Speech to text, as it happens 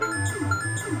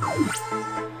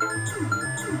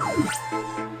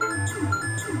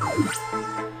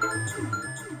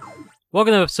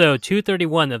Welcome to episode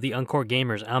 231 of the Uncore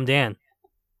Gamers. I'm Dan.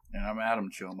 And I'm Adam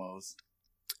Chomos.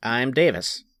 I'm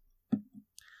Davis.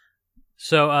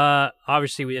 So,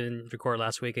 obviously we didn't record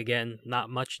last week again. Not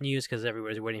much news because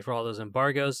everybody's waiting for all those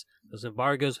embargoes. Those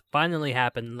embargoes finally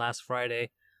happened last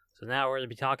Friday. So now we're going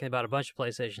to be talking about a bunch of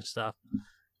PlayStation stuff.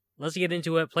 Let's get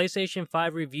into it. PlayStation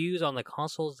 5 reviews on the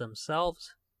consoles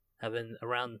themselves have been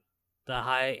around the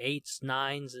high 8s,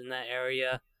 9s in that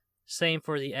area. Same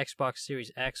for the Xbox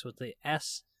Series X, with the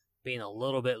S being a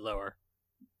little bit lower.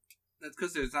 That's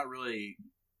because there's not really...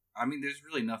 I mean, there's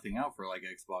really nothing out for, like,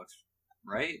 Xbox,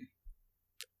 right?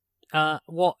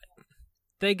 Well,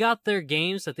 they got their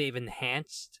games that they've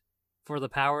enhanced for the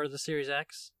power of the Series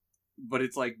X. But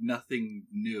it's, like, nothing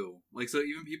new. Like, so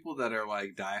even people that are,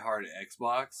 like, diehard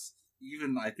Xbox,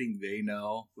 even I think they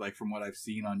know, like, from what I've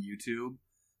seen on YouTube,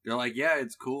 they're like, yeah,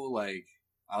 it's cool, like,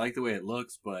 I like the way it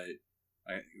looks, but...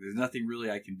 there's nothing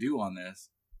really I can do on this,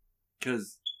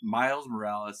 because Miles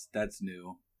Morales, that's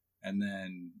new. And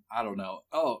then, I don't know.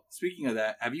 Oh, speaking of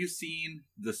that, have you seen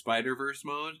the Spider-Verse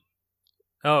mode?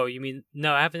 Oh, you mean...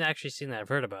 No, I haven't actually seen that. I've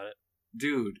heard about it.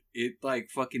 Dude, it,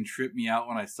 like, fucking tripped me out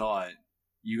when I saw it.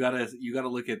 You gotta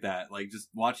look at that. Like, just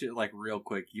watch it, like, real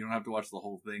quick. You don't have to watch the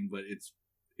whole thing, but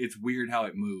it's weird how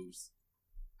it moves.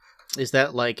 Is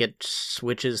that like it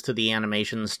switches to the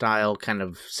animation style kind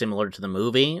of similar to the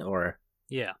movie, or...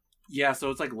 Yeah. Yeah, so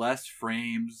it's like less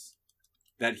frames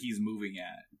that he's moving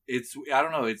at. I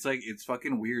don't know, it's like, it's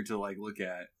fucking weird to like look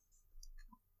at.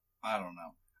 I don't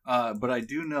know. But I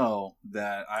do know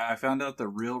that I found out the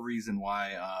real reason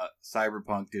why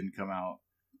Cyberpunk didn't come out.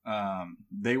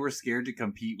 They were scared to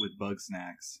compete with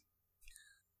Bugsnax.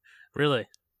 Really?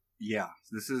 Yeah.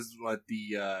 This is what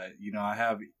the, I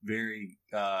have very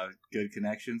good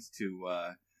connections to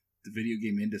the video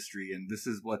game industry, and this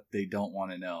is what they don't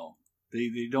want to know.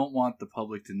 They don't want the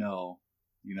public to know,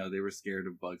 they were scared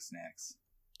of Bugsnax.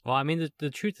 Well, I mean, the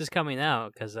truth is coming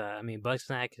out, because,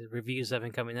 Bugsnax reviews have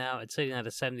been coming out. It's sitting at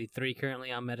a 73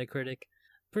 currently on Metacritic.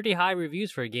 Pretty high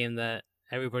reviews for a game that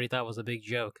everybody thought was a big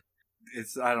joke.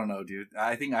 I don't know, dude.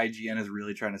 I think IGN is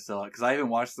really trying to sell it, because I haven't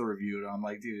watched the review, and I'm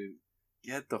like, dude,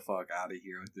 get the fuck out of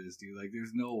here with this, dude. Like,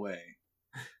 there's no way.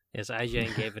 Yes,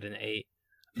 IGN gave it an 8.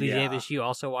 Please, Yeah. Davis, you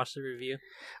also watched the review?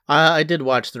 I did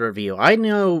watch the review. I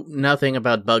know nothing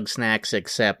about Bugsnax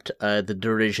except the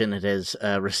derision it has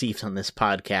received on this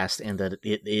podcast, and that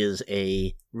it is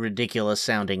a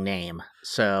ridiculous-sounding name.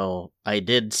 So I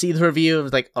did see the review. I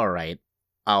was like, all right,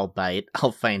 I'll bite.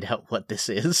 I'll find out what this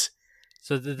is.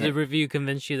 So did the review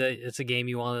convince you that it's a game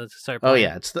you wanted to start playing? Oh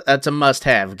yeah, that's a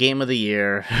must-have. Game of the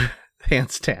year,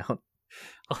 hands down.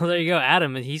 Well, there you go,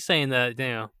 Adam. He's saying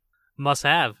that, must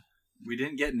have. We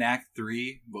didn't get Knack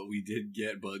 3, but we did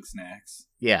get Bugsnax.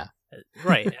 Yeah.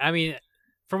 Right. I mean,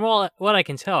 from what I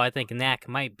can tell, I think Knack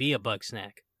might be a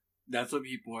Bugsnax. That's what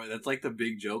people are. That's like the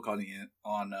big joke on the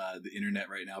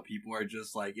internet right now. People are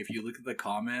just like, if you look at the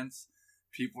comments,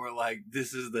 people are like,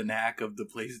 "This is the Knack of the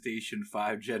PlayStation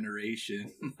 5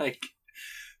 generation." like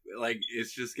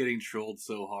it's just getting trolled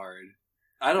so hard.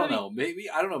 I don't know. Maybe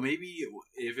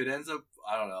if it ends up,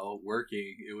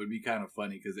 working, it would be kind of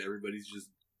funny because everybody's just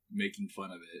making fun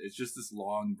of it. It's just this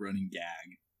long running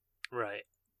gag. Right.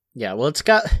 Yeah, well, it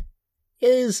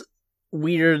is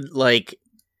weird, like,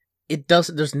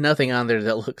 there's nothing on there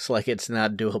that looks like it's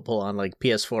not doable on, like,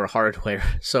 PS4 hardware,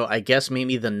 so I guess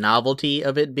maybe the novelty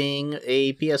of it being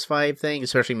a PS5 thing,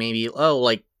 especially maybe,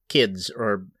 like, kids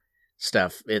or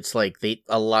stuff, it's like,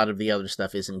 a lot of the other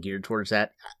stuff isn't geared towards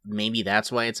that. Maybe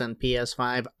that's why it's on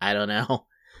PS5, I don't know.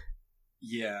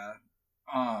 Yeah.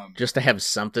 Just to have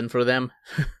something for them.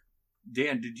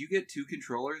 Dan, did you get 2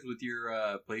 controllers with your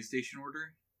PlayStation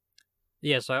order?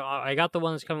 Yeah, so I got the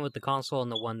one that's coming with the console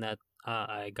and the one that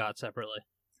I got separately.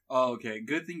 Oh, okay.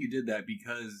 Good thing you did that,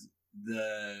 because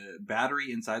the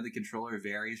battery inside the controller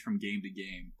varies from game to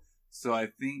game. So I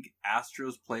think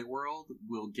Astro's Playworld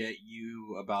will get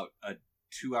you about a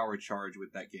 2-hour charge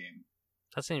with that game.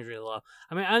 That seems really low.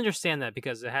 I mean, I understand that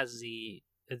because it has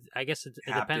I guess it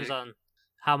depends on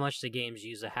how much the games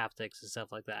use the haptics and stuff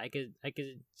like that. I could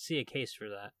see a case for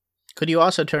that. Could you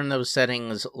also turn those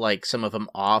settings, like some of them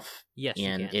off? Yes, you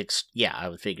can. I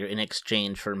would figure in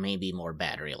exchange for maybe more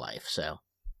battery life. So,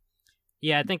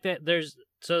 yeah, I think that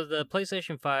so the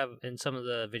PlayStation 5 and some of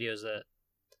the videos that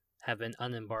have been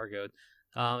unembargoed,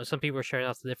 some people are sharing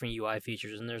off the different UI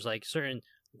features, and there's like certain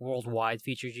worldwide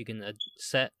features you can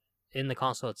set in the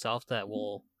console itself that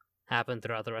will happen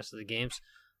throughout the rest of the games.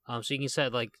 So you can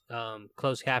set like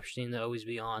closed captioning to always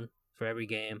be on for every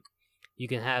game. You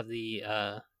can have the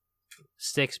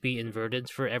sticks be inverted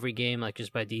for every game, like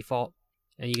just by default,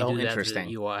 and you can do that through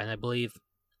the UI. And I believe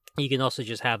you can also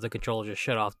just have the controller just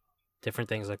shut off different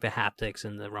things like the haptics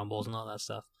and the rumbles and all that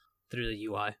stuff through the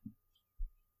UI.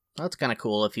 That's kind of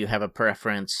cool if you have a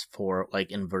preference for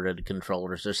like inverted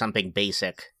controllers or something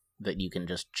basic that you can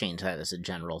just change that as a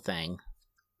general thing.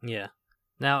 Yeah.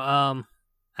 Now,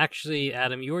 actually,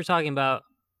 Adam, you were talking about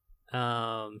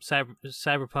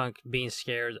Cyberpunk being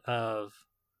scared of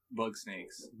Bug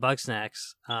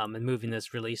snakes. And moving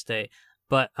this release date.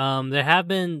 But there have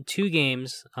been 2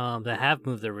 games that have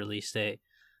moved their release date.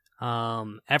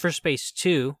 Everspace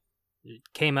 2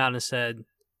 came out and said,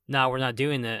 "No, we're not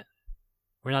doing it.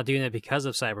 We're not doing it because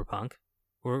of Cyberpunk.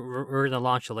 We're going to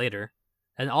launch it later."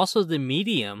 And also The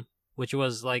Medium, which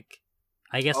was like,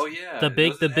 I guess the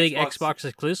big Xbox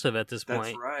exclusive at this point.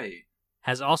 That's right.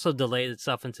 Has also delayed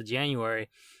itself into January.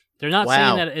 They're not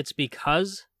saying that it's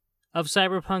because of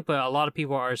Cyberpunk, but a lot of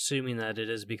people are assuming that it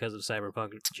is because of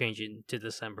Cyberpunk changing to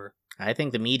December. I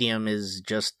think The Medium is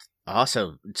just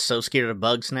also so scared of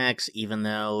bug snacks, even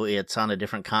though it's on a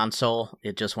different console.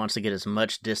 It just wants to get as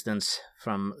much distance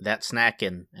from that snack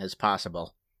in as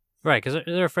possible. Right, because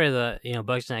they're afraid that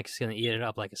bug snack is going to eat it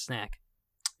up like a snack.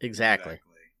 Exactly.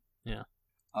 Yeah.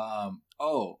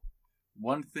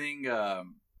 One thing.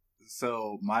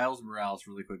 So Miles Morales,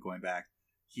 really quick, going back,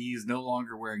 he's no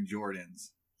longer wearing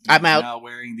Jordans. I'm out. Now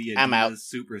wearing the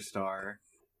Adidas Superstar.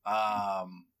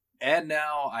 And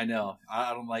now I know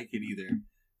I don't like it either.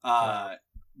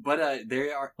 But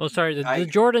they are. Oh, sorry. The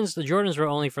Jordans were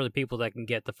only for the people that can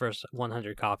get the first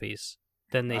 100 copies.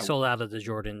 Then they sold out of the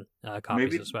Jordan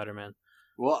copies of Spider-Man.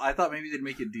 Well, I thought maybe they'd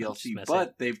make it DLC,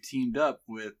 but they've teamed up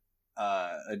with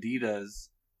Adidas,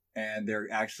 and they're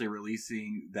actually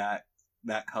releasing that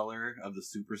color of the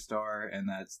Superstar, and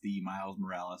that's the Miles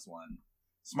Morales one.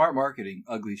 Smart marketing,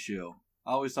 ugly shoe.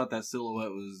 I always thought that silhouette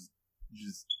was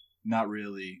just not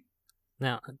really.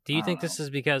 Now, do you think this is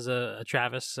because of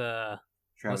Travis Scott?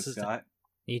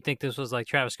 You think this was like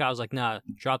Travis Scott was like, nah,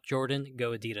 drop Jordan,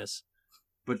 go Adidas.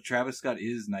 But Travis Scott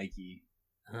is Nike.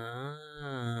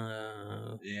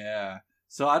 Oh. Yeah.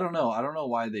 So I don't know. I don't know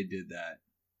why they did that.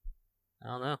 I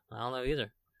don't know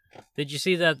either. Did you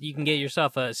see that you can get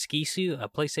yourself a ski suit, a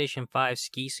PlayStation 5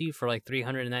 ski suit for like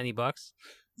 $390?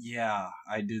 Yeah,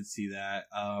 I did see that.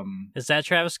 Is that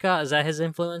Travis Scott? Is that his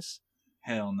influence?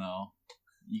 Hell no.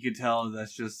 You could tell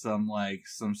that's just some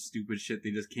stupid shit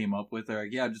they just came up with. They're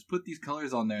like, yeah, just put these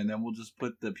colors on there, and then we'll just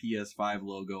put the PS5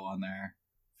 logo on there.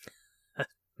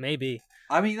 Maybe.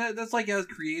 I mean, that's like as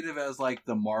creative as like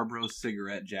the Marlboro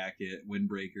cigarette jacket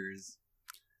windbreakers.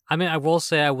 I mean, I will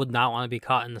say I would not want to be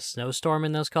caught in the snowstorm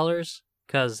in those colors,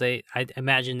 because I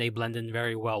imagine they blend in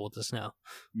very well with the snow.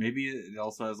 Maybe it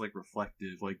also has like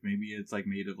reflective, like maybe it's like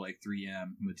made of like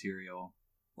 3M material,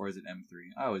 or is it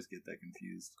M3? I always get that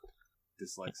confused.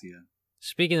 Dyslexia.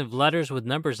 Speaking of letters with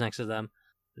numbers next to them,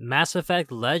 Mass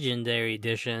Effect Legendary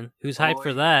Edition. Who's hyped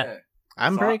for that?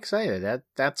 I'm very excited.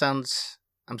 That sounds.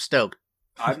 I'm stoked.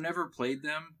 I've never played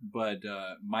them, but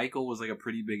Michael was like a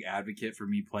pretty big advocate for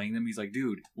me playing them. He's like,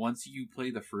 dude, once you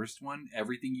play the first one,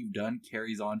 everything you've done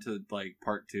carries on to like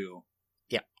part 2.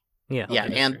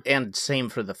 Yeah, and same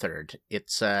for the third.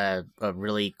 It's a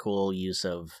really cool use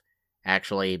of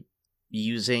actually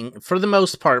using, for the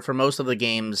most part, for most of the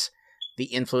games, the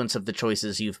influence of the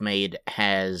choices you've made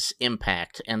has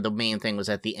impact. And the main thing was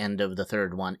at the end of the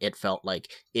third one, it felt like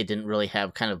it didn't really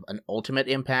have kind of an ultimate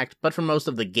impact. But for most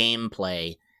of the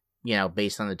gameplay,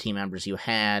 based on the team members you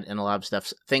had and a lot of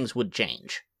stuff, things would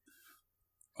change.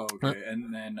 Okay,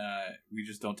 and then we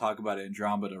just don't talk about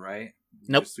Andromeda, right?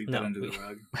 Nope. Just sweep that under the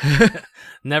rug.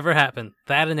 Never happened.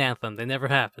 That and Anthem, they never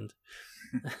happened.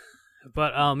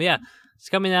 But yeah, it's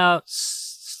coming out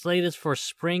slated for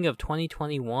spring of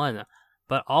 2021.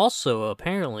 But also,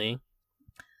 apparently,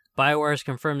 BioWare has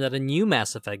confirmed that a new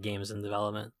Mass Effect game is in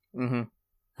development. Mm-hmm.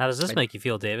 How does this make you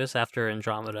feel, Davis, after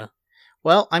Andromeda?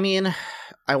 Well, I mean,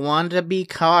 I wanted to be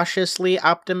cautiously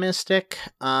optimistic,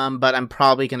 but I'm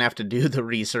probably going to have to do the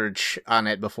research on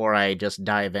it before I just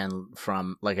dive in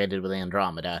from like I did with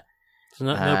Andromeda. So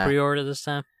no pre-order this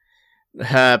time?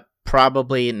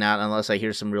 Probably not, unless I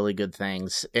hear some really good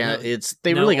things.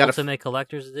 Really got Ultimate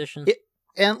Collector's Edition?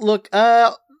 And look,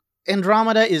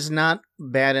 Andromeda is not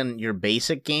bad in your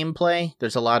basic gameplay.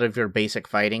 There's a lot of your basic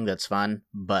fighting that's fun,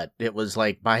 but it was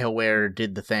like BioWare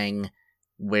did the thing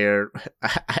where,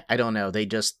 I don't know,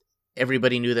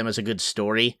 everybody knew them as a good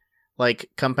story,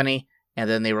 company, and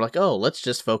then they were like, oh, let's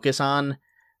just focus on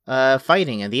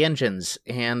fighting and the engines,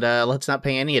 and let's not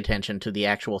pay any attention to the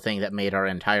actual thing that made our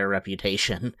entire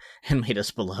reputation and made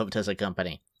us beloved as a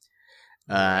company.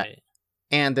 Right.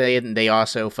 And they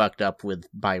also fucked up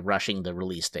by rushing the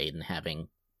release date and having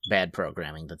bad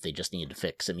programming that they just needed to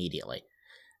fix immediately.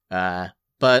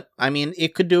 But, I mean,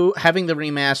 having the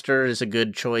remaster is a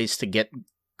good choice to get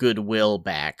goodwill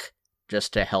back,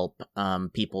 just to help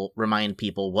remind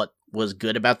people what was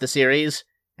good about the series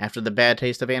after the bad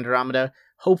taste of Andromeda.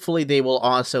 Hopefully they will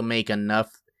also make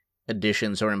enough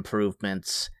additions or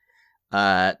improvements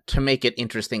to make it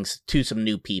interesting to some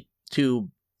new to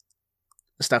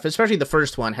stuff. Especially the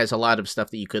first one has a lot of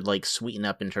stuff that you could like sweeten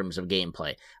up in terms of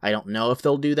gameplay. I don't know if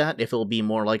they'll do that, if it'll be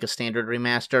more like a standard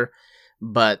remaster,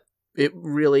 but it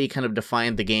really kind of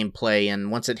defined the gameplay,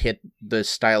 and once it hit the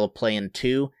style of play in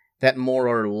 2, that more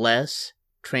or less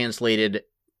translated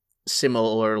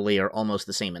similarly or almost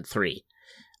the same in 3.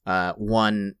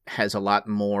 1 has a lot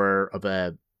more of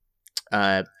a...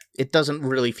 it doesn't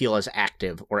really feel as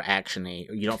active or actiony.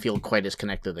 You don't feel quite as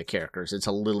connected to the characters. It's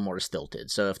a little more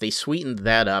stilted. So if they sweetened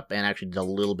that up and actually did a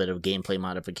little bit of gameplay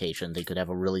modification, they could have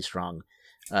a really strong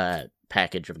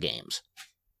package of games.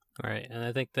 Right, and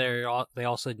I think they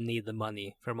also need the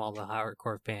money from all the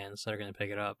hardcore fans that are going to pick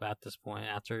it up at this point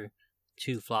after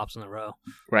 2 flops in a row.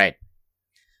 Right.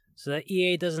 So that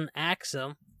EA doesn't axe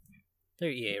them.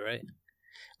 They're EA, right?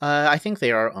 I think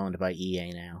they are owned by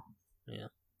EA now. Yeah.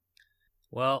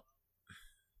 Well,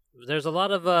 there's a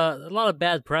lot of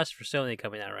bad press for Sony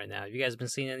coming out right now. Have you guys been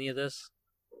seeing any of this?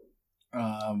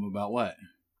 About what?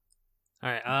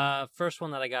 All right. First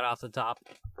one that I got off the top,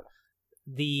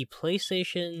 the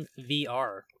PlayStation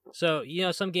VR. So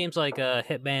some games like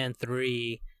Hitman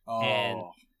 3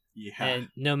 and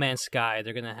No Man's Sky,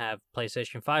 they're gonna have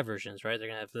PlayStation 5 versions, right? They're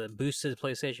gonna have the boosted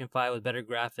PlayStation 5 with better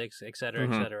graphics, etc.,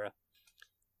 etc.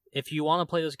 If you want to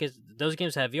play those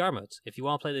games have VR modes. If you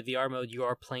want to play the VR mode, you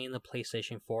are playing the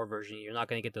PlayStation 4 version. You're not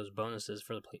going to get those bonuses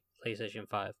for the PlayStation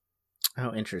 5.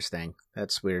 Oh, interesting.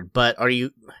 That's weird. But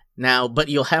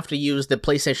you'll have to use the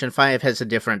PlayStation 5 has a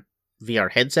different VR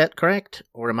headset, correct?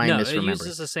 Or am I misremembering? No, it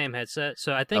uses the same headset.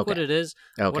 So I think what it is,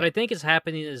 what I think is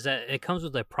happening is that it comes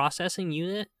with a processing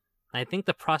unit. I think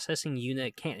the processing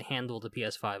unit can't handle the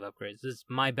PS5 upgrades. This is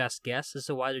my best guess as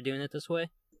to why they're doing it this way.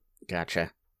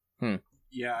 Gotcha.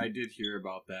 Yeah, I did hear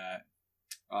about that.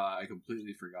 I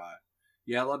completely forgot.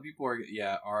 Yeah, a lot of people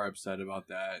are upset about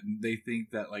that. They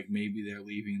think that like maybe they're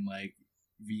leaving like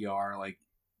VR like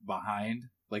behind,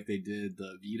 like they did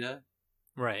the Vita.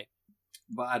 Right.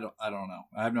 But I don't know.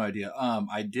 I have no idea.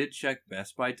 I did check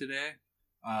Best Buy today.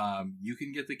 You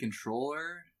can get the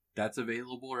controller that's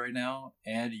available right now,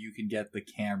 and you can get the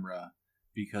camera.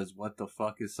 Because what the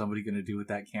fuck is somebody gonna do with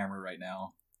that camera right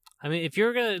now? I mean, if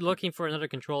you're looking for another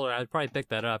controller, I would probably pick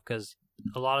that up because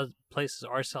a lot of places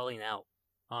are selling out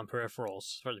on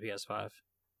peripherals for the PS5.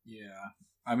 Yeah.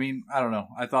 I mean, I don't know.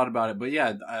 I thought about it, but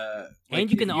yeah.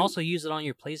 And you can also use it on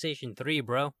your PlayStation 3,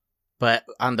 bro. But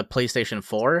on the PlayStation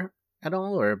 4 at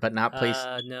all, but not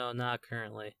No, not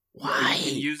currently. Why?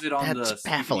 You can use it on That's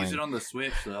baffling. You can use it on the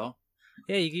Switch, though.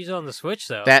 Yeah, you can use it on the Switch,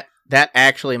 though. That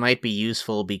actually might be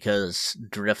useful because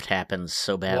drift happens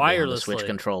so badly on the Switch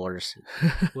controllers.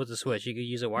 With the Switch, you could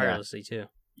use it wirelessly too.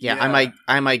 Yeah,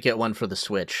 I might get one for the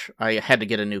Switch. I had to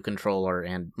get a new controller,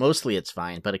 and mostly it's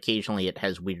fine, but occasionally it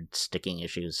has weird sticking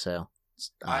issues. So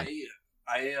I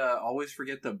always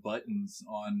forget the buttons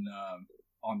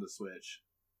on the Switch.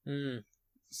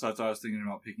 So that's why I was thinking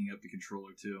about picking up the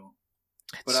controller too.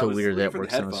 It's so weird that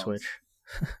works on the Switch.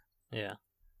 Yeah.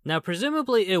 Now,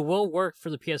 presumably, it will work for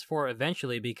the PS4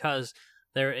 eventually because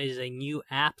there is a new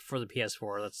app for the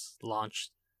PS4 that's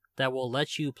launched that will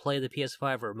let you play the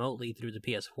PS5 remotely through the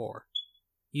PS4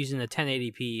 using the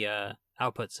 1080p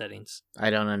output settings. I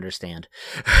don't understand.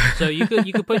 So you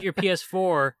could put your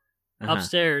PS4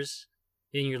 upstairs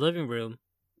in your living room,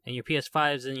 and your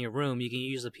PS5's in your room. You can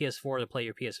use the PS4 to play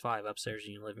your PS5 upstairs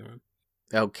in your living room.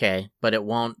 Okay, but it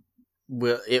won't.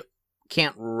 It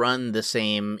can't run the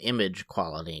same image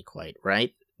quality quite,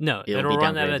 right? No, it'll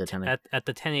run that at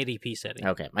the 1080p setting.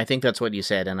 Okay, I think that's what you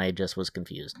said, and I just was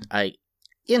confused.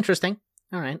 Interesting.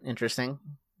 All right, interesting.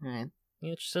 All right.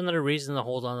 Yeah, just another reason to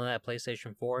hold on to that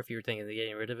PlayStation 4 if you were thinking of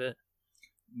getting rid of it.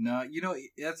 No,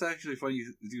 that's actually funny,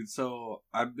 dude. So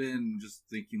I've been just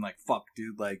thinking, like, fuck,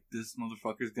 dude, like, this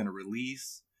motherfucker's gonna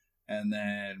release, and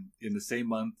then in the same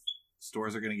month,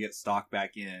 stores are gonna get stock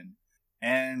back in.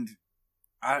 And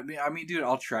I mean, dude,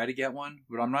 I'll try to get one,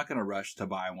 but I'm not gonna rush to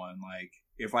buy one. Like,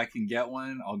 if I can get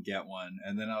one, I'll get one.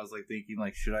 And then I was like thinking,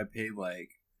 like, should I pay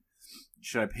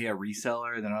a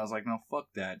reseller? And then I was like, no, fuck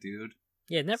that, dude.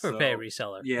 Yeah, never pay a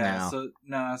reseller. Yeah,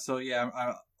 so yeah,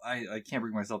 I can't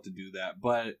bring myself to do that.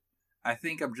 But I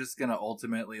think I'm just gonna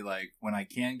ultimately, like, when I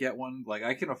can get one, like,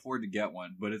 I can afford to get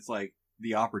one, but it's like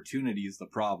the opportunity is the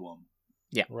problem.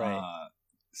 Yeah, right.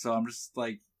 So I'm just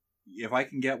like, if I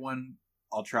can get one,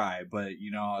 I'll try. But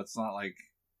it's not like.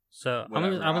 So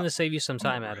Whatever, I'm gonna save you some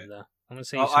time, over Adam. it. Though I'm gonna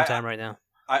save you some time right now.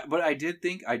 But I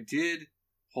did.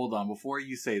 Hold on, before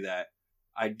you say that,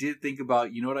 I did think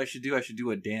about. You know what I should do? I should do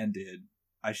what Dan did.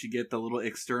 I should get the little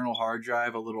external hard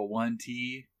drive, a little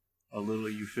 1T, a little,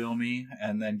 you feel me,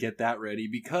 and then get that ready.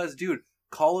 Because, dude,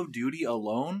 Call of Duty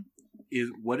alone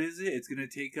what is it? It's gonna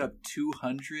take up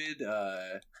 200.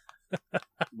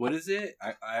 What is it?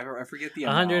 I forget the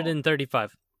amount.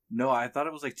 135. No, I thought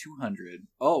it was like 200.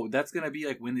 Oh, that's gonna be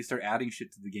like when they start adding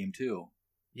shit to the game too.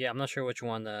 Yeah, I'm not sure which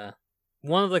one.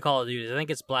 One of the Call of Duties, I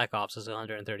think it's Black Ops, is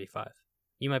 135.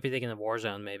 You might be thinking of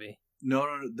Warzone, maybe. No,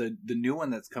 the new one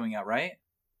that's coming out, right?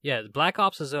 Yeah, Black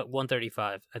Ops is at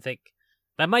 135. I think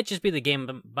that might just be the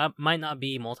game, but might not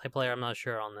be multiplayer. I'm not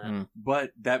sure on that.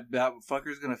 But that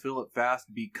fucker's gonna fill it fast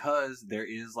because there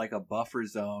is like a buffer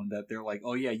zone that they're like,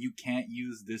 oh yeah, you can't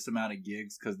use this amount of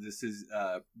gigs because this is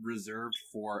reserved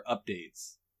for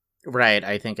updates. Right,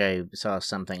 I think I saw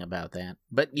something about that.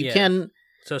 But you Yeah. can...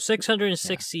 So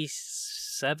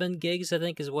 667 gigs, I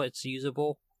think, is what's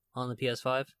usable on the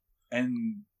PS5.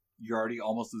 And you're already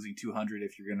almost losing 200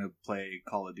 if you're gonna play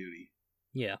Call of Duty.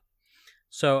 Yeah.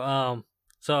 So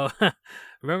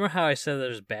remember how I said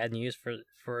there's bad news for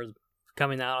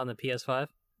coming out on the PS5?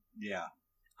 Yeah.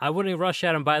 I wouldn't rush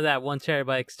out and buy that 1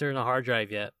 terabyte external hard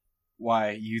drive yet.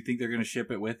 Why? You think they're gonna ship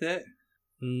it with it?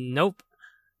 Nope.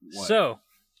 What? So,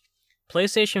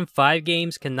 PlayStation 5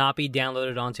 games cannot be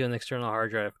downloaded onto an external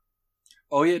hard drive.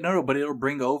 Oh yeah, no, but it'll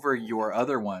bring over your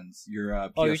other ones. Your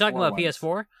PS4 Oh, you're talking about ones.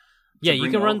 PS4? Yeah, you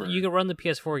bring can over. run the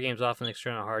PS4 games off an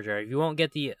external hard drive. You won't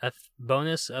get the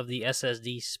bonus of the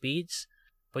SSD speeds,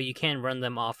 but you can run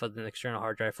them off of an external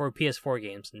hard drive for PS4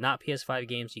 games, not PS5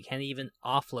 games. You can't even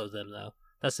offload them though.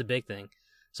 That's the big thing.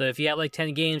 So if you have like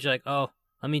 10 games, you're like, oh,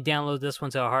 let me download this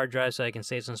one to a hard drive so I can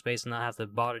save some space and not have to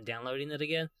bother downloading it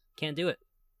again. Can't do it.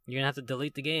 You're gonna have to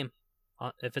delete the game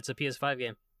if it's a PS5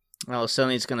 game. Well,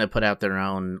 Sony's going to put out their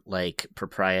own, like,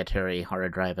 proprietary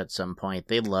hard drive at some point.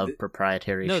 They love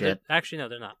proprietary shit. Actually, no,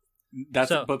 they're not.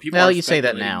 But people well, are you say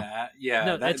that speculating now. that. Yeah,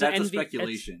 No, that's an a NV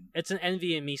speculation. It's an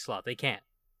NVMe slot. They can't.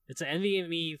 It's an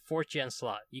NVMe 4th gen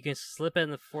slot. You can slip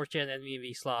in the 4th gen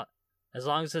NVMe slot as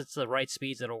long as it's the right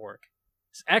speeds. It'll work.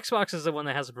 Xbox is the one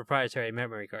that has a proprietary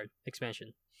memory card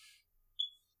expansion.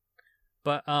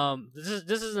 But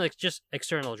this is like just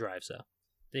external drives though.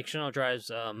 The external drives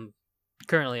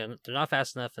currently they're not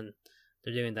fast enough, and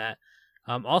they're doing that.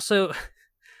 Also,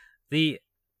 the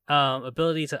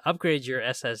ability to upgrade your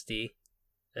SSD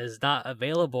is not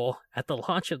available at the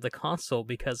launch of the console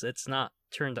because it's not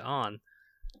turned on.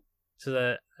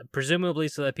 Presumably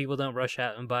so that people don't rush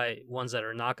out and buy ones that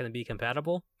are not going to be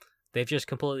compatible. They've just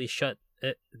completely shut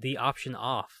the option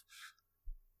off.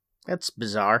 That's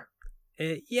bizarre.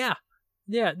 Yeah,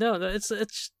 no,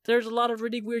 it's there's a lot of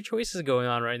really weird choices going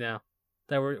on right now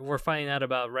that we're finding out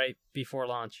about right before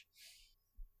launch.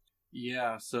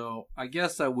 Yeah, so I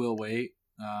guess I will wait.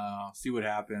 See what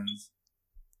happens.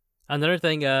 Another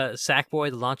thing, Sackboy,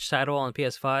 the launch title on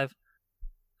PS5,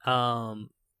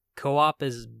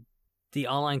 the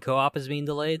online co-op is being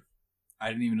delayed. I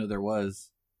didn't even know there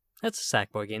was. That's a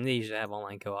Sackboy game. They usually have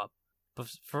online co-op, but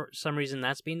for some reason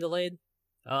that's being delayed.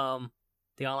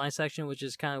 The online section, which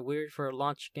is kind of weird for a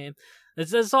launch game.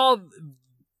 It's all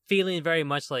feeling very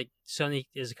much like Sony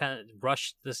is kind of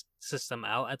rushed this system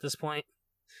out at this point.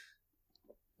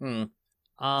 So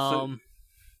do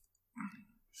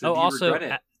you also,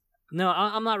 regret it? no,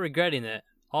 I'm not regretting it.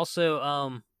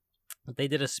 Also, they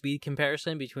did a speed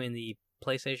comparison between the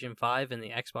PlayStation 5 and the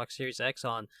Xbox Series X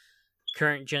on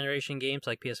current generation games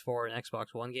like PS4 and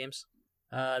Xbox One games.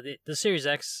 The Series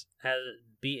X had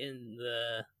beaten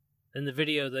in the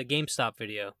video, the GameStop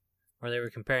video, where they were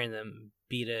comparing them,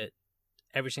 beat it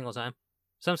every single time.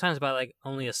 Sometimes by like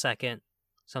only a second,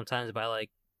 sometimes by like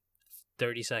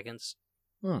 30 seconds.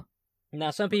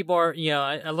 Now, some people are,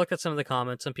 I looked at some of the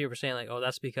comments. Some people are saying like, oh,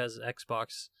 that's because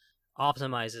Xbox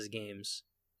optimizes games.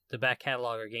 The back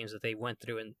catalog are games that they went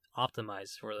through and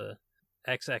optimized for the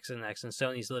XX and X, and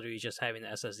Sony's literally just having the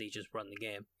SSD just run the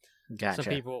game. Gotcha.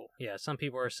 Some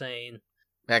people are saying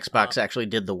Xbox actually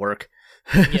did the work.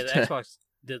 yeah, the Xbox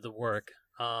did the work.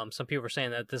 Some people are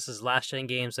saying that this is last-gen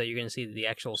games that you're going to see the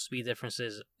actual speed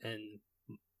differences, and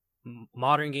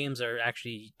modern games are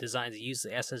actually designed to use the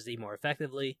SSD more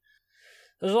effectively.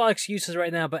 There's a lot of excuses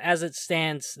right now, but as it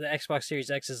stands, the Xbox Series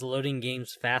X is loading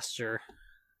games faster.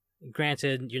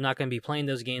 Granted, you're not going to be playing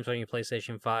those games on your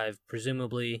PlayStation 5,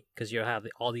 presumably, because you'll have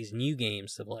all these new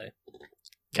games to play.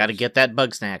 Gotta get that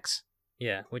bug snacks.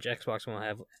 Yeah, which Xbox won't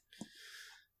have.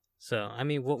 So, I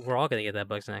mean, we're all going to get that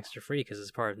Bugsnax for free because it's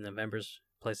part of November's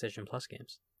PlayStation Plus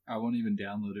games. I won't even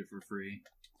download it for free.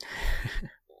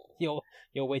 You'll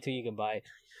wait till you can buy it.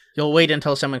 You'll wait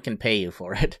until someone can pay you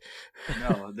for it.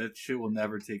 No, that shit will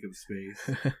never take up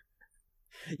space.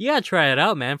 You gotta try it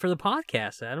out, man, for the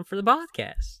podcast, Adam. For the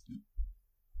podcast.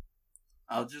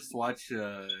 I'll just watch.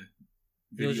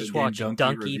 You'll just watch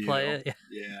Donkey play it.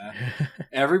 Yeah.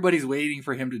 Everybody's waiting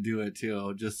for him to do it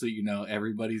too. Just so you know,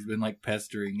 everybody's been like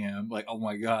pestering him. Like, oh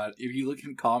my god! If you look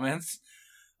in comments,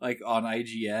 like on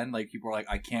IGN, like people are like,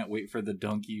 I can't wait for the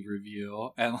Donkey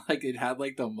review, and like it had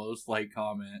like the most like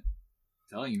comment. I'm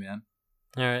telling you, man.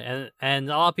 All right, and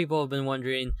a lot of people have been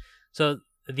wondering. So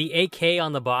the 8K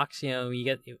on the box, you know, you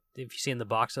get if you see in the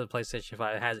box of the PlayStation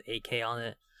 5, it has 8K on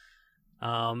it.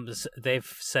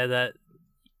 They've said that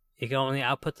it can only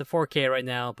output to 4K right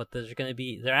now, but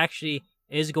there actually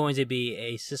is going to be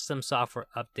a system software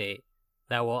update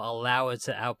that will allow it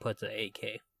to output to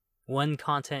 8K when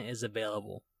content is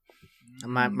available.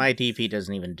 My TV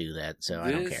doesn't even do that, so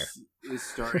I don't care. This is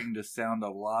starting to sound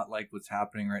a lot like what's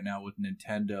happening right now with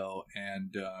Nintendo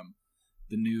and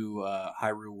the new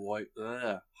Hyrule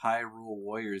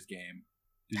Warriors game.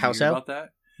 Did How you so? hear about that?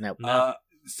 Nope.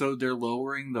 So they're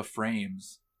lowering the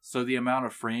frames. So the amount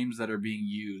of frames that are being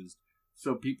used.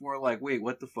 So people are like, wait,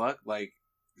 what the fuck? Like,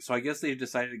 so I guess they've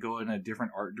decided to go in a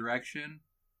different art direction.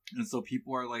 And so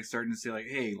people are like starting to say like,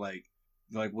 hey, like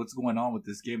what's going on with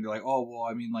this game? They're like, oh, well,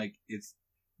 I mean, like, it's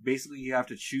basically you have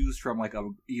to choose from like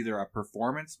either a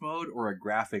performance mode or a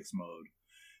graphics mode.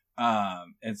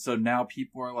 And so now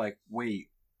people are like, wait,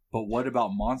 but what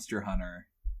about Monster Hunter?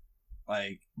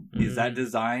 Like, is that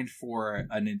designed for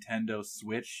a Nintendo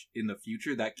Switch in the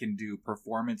future that can do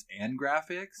performance and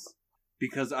graphics?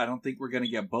 Because I don't think we're going to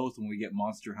get both when we get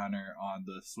Monster Hunter on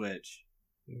the Switch.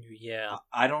 Yeah.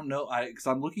 I don't know. Because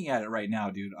I'm looking at it right now,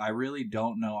 dude. I really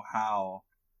don't know how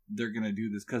they're going to do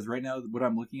this. Because right now, what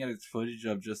I'm looking at is footage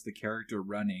of just the character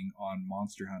running on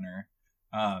Monster Hunter.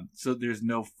 So there's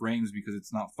no frames because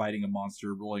it's not fighting a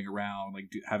monster rolling around, like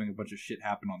having a bunch of shit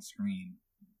happen on screen.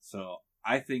 So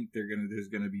I think there's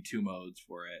gonna be two modes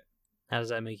for it. How does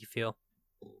that make you feel?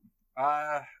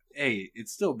 Hey,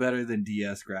 it's still better than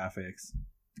DS graphics.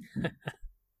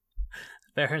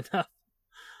 Fair enough.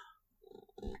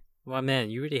 Well,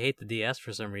 man, you really hate the DS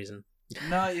for some reason.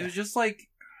 No, it was just like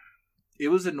it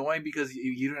was annoying because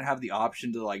you didn't have the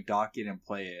option to like dock it and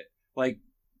play it, like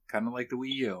kind of like the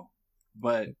Wii U.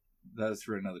 But that's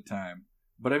for another time.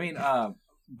 But I mean,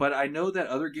 but I know that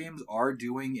other games are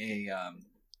doing a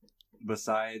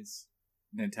besides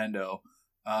Nintendo,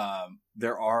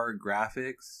 there are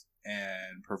graphics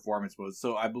and performance modes.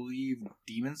 So I believe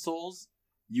Demon Souls,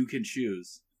 you can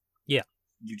choose. Yeah,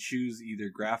 you choose either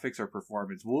graphics or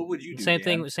performance. What would you do? Same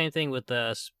Dan? thing with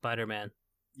Spider-Man.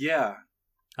 Yeah.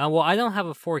 Well, I don't have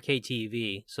a 4K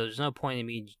TV, so there's no point in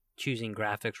me choosing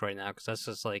graphics right now because that's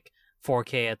just like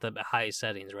 4K at the highest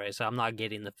settings, right? So I'm not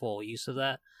getting the full use of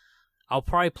that. I'll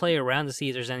probably play around to see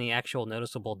if there's any actual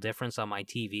noticeable difference on my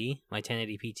TV, my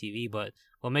 1080p TV, but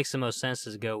what makes the most sense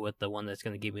is go with the one that's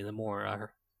going to give me the more,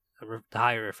 the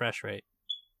higher refresh rate.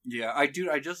 Yeah, I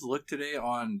just looked today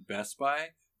on Best Buy.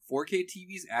 4K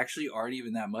TVs actually aren't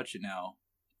even that much now.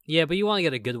 Yeah, but you want to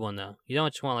get a good one, though. You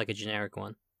don't just want like a generic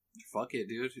one. Fuck it,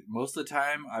 dude. Most of the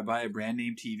time I buy a brand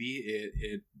name TV,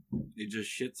 it just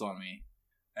shits on me.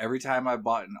 Every time I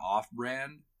bought an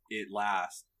off-brand, it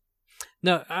lasts.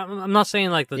 No, I'm not saying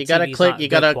like the you gotta TV's click. not You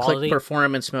good gotta quality. click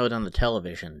performance mode on the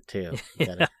television too.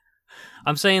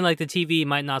 I'm saying like the TV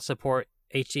might not support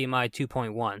HDMI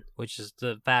 2.1, which is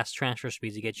the fast transfer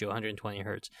speed to get you 120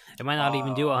 hertz. It might not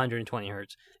even do 120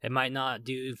 hertz. It might not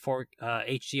do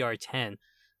HDR10.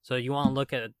 So you want to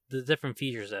look at the different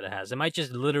features that it has. It might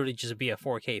just literally just be a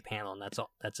 4K panel, and that's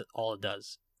all. That's all it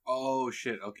does. Oh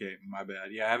shit! Okay, my bad.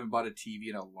 Yeah, I haven't bought a TV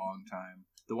in a long time.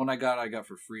 The one I got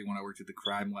for free when I worked at the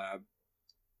crime lab.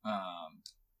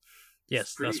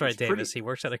 Yes, that's right, Davis. He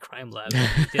works at a crime lab.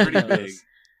 Pretty big.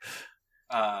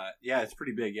 Yeah, it's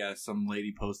pretty big. Yeah, some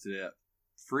lady posted it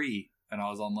free, and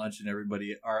I was on lunch, and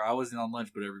I wasn't on lunch,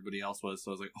 but everybody else was. So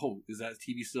I was like, "Oh, is that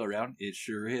TV still around?" It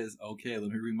sure is. Okay,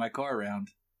 let me bring my car around.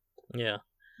 Yeah.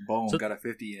 Boom, got a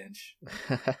 50-inch.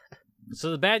 So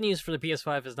the bad news for the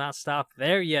PS5 has not stopped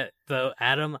there yet, though,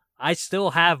 Adam. I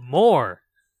still have more.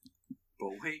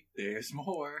 But wait, there's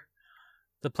more.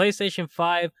 The PlayStation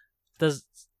 5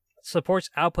 supports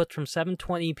output from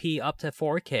 720p up to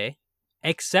 4K,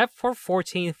 except for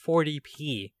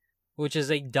 1440p, which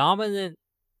is a dominant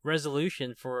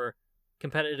resolution for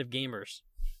competitive gamers.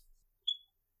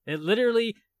 It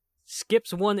literally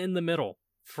skips one in the middle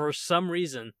for some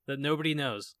reason that nobody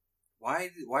knows.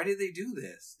 Why did they do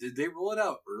this? Did they roll it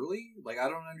out early? Like, I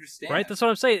don't understand. Right? That's what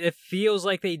I'm saying. It feels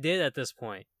like they did at this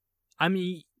point. I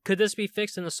mean, could this be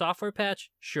fixed in a software patch?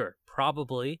 Sure,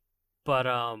 probably. But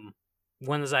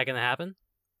when is that going to happen?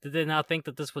 Did they not think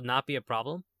that this would not be a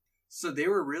problem? So they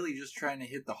were really just trying to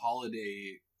hit the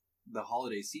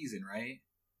holiday season, right?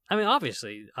 I mean,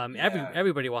 obviously, Yeah.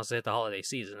 everybody wants to hit the holiday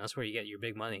season. That's where you get your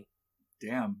big money.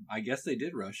 Damn, I guess they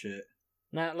did rush it.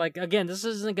 Now, like, again, this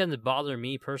isn't going to bother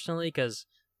me personally, because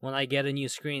when I get a new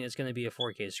screen, it's going to be a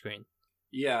 4K screen.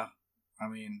 Yeah, I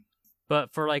mean,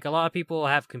 But for, like, a lot of people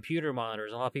have computer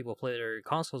monitors. A lot of people play their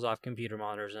consoles off computer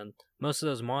monitors, and most of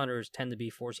those monitors tend to be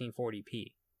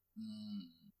 1440p.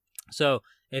 So,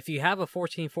 if you have a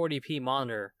 1440p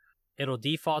monitor, it'll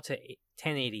default to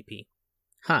 1080p.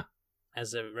 Huh.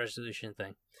 As a resolution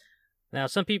thing. Now,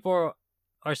 some people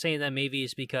are saying that maybe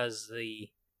it's because the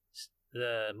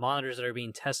monitors that are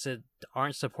being tested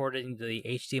aren't supporting the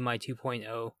HDMI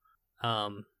 2.0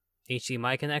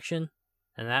 HDMI connection,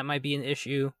 and that might be an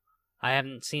issue. I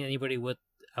haven't seen anybody with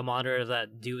a monitor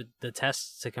that do the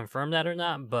tests to confirm that or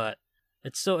not, but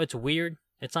it's weird.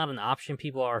 It's not an option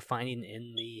people are finding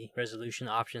in the resolution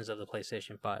options of the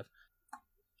PlayStation 5.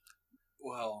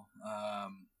 well,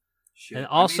 shit. And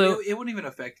also- I mean, it wouldn't even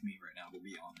affect me right now, to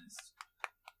be honest.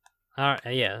 All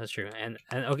right, yeah, that's true. And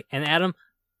Adam,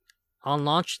 on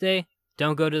launch day,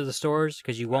 don't go to the stores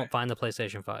because you won't Right. find the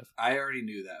PlayStation 5. I already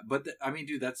knew that, but I mean,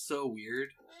 dude, that's so weird.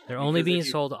 They're only Because being if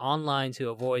you- sold online to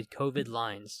avoid COVID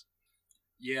lines.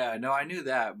 Yeah, no, I knew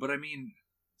that, but I mean,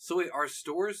 so wait, are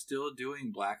stores still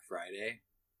doing Black Friday?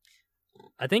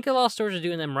 I think a lot of stores are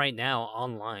doing them right now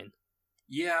online.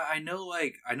 Yeah, I know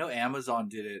Amazon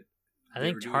did it. I They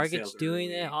think were doing Target's sales doing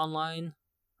early. it online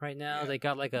right now. Yeah. They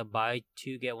got like a buy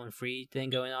two get one free thing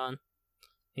going on,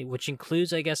 which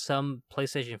includes, I guess, some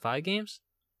PlayStation 5 games.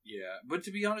 Yeah, but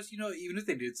to be honest, even if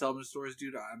they did sell them in stores,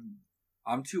 dude,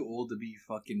 I'm too old to be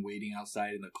fucking waiting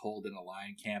outside in the cold in a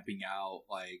line, camping out.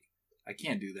 Like, I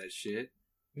can't do that shit.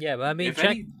 Yeah, but I mean, If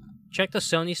check the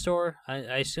Sony store. I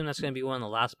assume that's going to be one of the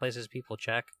last places people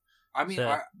check. I mean,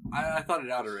 So- I thought it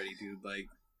out already, dude. Like,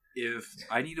 if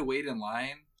I need to wait in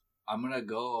line, I'm gonna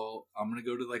go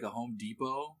to like a Home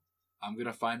Depot. I'm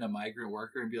gonna find a migrant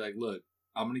worker and be like, look,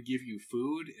 I'm gonna give you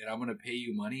food and I'm gonna pay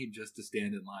you money just to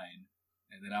stand in line.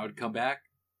 And then I would come back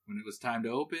when it was time to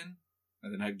open,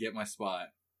 and then I'd get my spot.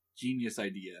 Genius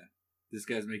idea. This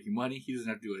guy's making money. He doesn't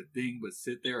have to do a thing but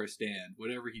sit there or stand,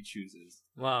 whatever he chooses.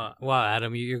 Wow,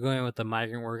 Adam, you're going with the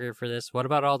migrant worker for this. What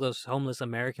about all those homeless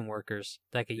American workers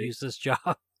that could use this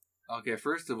job? Okay,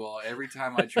 first of all, every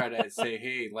time I try to say,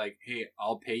 hey,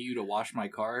 I'll pay you to wash my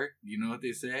car, you know what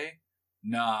they say?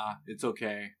 Nah, it's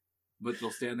okay. But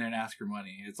they'll stand there and ask for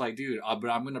money. It's like, dude, but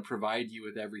I'm going to provide you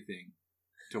with everything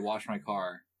to wash my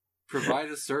car. Provide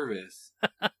a service.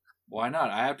 Why not?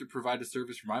 I have to provide a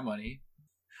service for my money.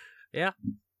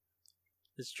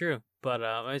 It's true, but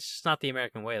it's just not the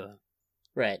American way, though.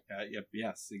 Right. Yep,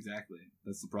 yes, exactly.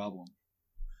 That's the problem.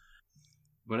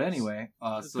 But anyway,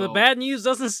 so... The bad news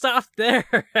doesn't stop there,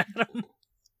 Adam.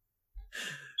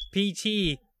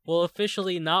 PT will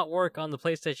officially not work on the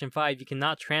PlayStation 5. You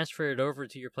cannot transfer it over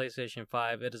to your PlayStation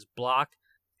 5. It is blocked.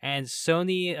 And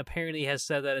Sony apparently has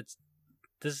said that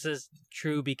this is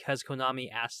true because Konami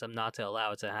asked them not to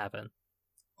allow it to happen.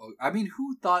 I mean,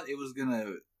 who thought it was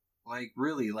gonna...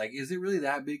 really, is it really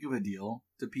that big of a deal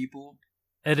to people?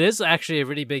 It is actually a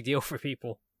really big deal for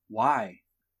people. Why?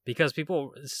 Because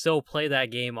people still play that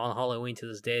game on Halloween to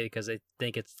this day because they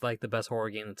think it's like the best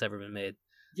horror game that's ever been made.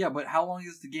 Yeah, but how long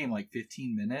is the game?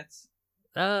 15 minutes?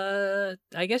 I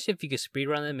guess if you could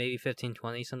speedrun it, maybe 15,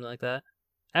 20, something like that.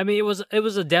 I mean, it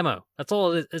was a demo. That's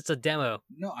all it is. It's a demo.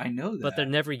 No, I know that. But they're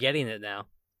never getting it now.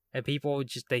 And people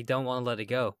they don't want to let it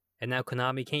go. And now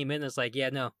Konami came in and it's like, yeah,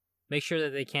 no, make sure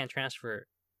that they can't transfer it.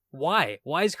 Why?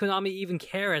 Why does Konami even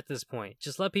care at this point?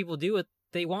 Just let people do what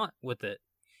they want with it.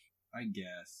 I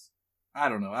guess. I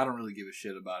don't know. I don't really give a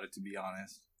shit about it, to be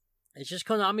honest. It's just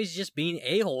Konami's just being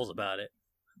a-holes about it.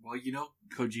 Well,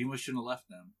 Kojima shouldn't have left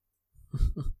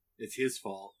them. It's his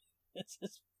fault. It's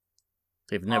just,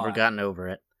 They've never Alright. gotten over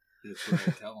it. That's what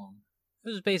I tell him. it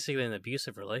was basically an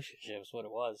abusive relationship is what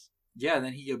it was. Yeah, and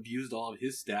then he abused all of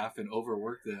his staff and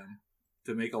overworked them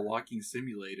to make a walking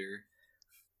simulator.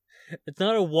 It's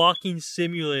not a walking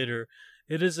simulator.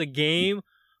 It is a game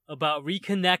about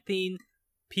reconnecting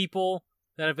people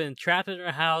that have been trapped in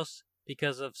their house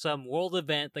because of some world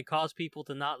event that caused people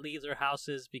to not leave their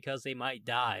houses because they might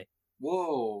die.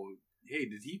 Whoa. Hey,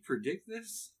 did he predict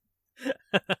this?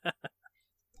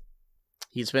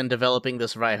 He's been developing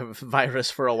this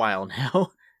virus for a while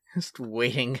now. Just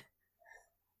waiting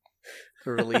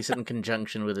for release in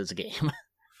conjunction with his game.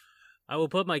 I will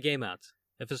put my game out.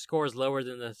 If the score is lower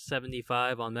than the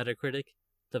 75 on Metacritic,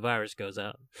 the virus goes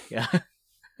out. Yeah.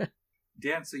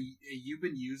 Dan, so you've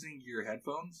been using your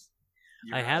headphones?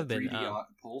 Your, I have been. 3D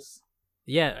Pulse?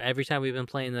 Yeah, every time we've been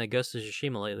playing the Ghost of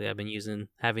Tsushima lately, I've been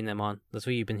having them on. That's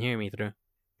what you've been hearing me through.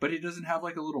 But it doesn't have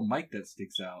like a little mic that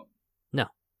sticks out. No.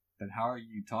 Then how are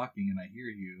you talking and I hear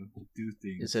you do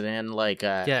things? Is it in like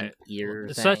an ear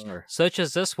thing? Such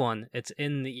as this one, it's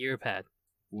in the ear pad.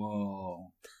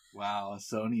 Whoa. Wow,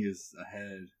 Sony is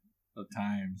ahead of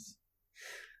times.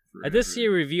 I did see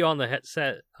a review on the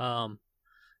headset,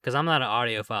 because I'm not an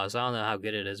audiophile, so I don't know how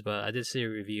good it is, but I did see a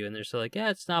review, and they're still like, yeah,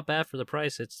 it's not bad for the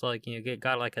price. It's like,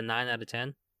 got like a 9 out of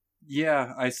 10.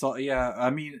 Yeah, I saw. Yeah, I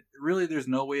mean, really, there's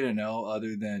no way to know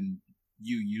other than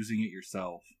you using it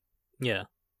yourself. Yeah.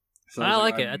 So I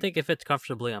like it. I think it fits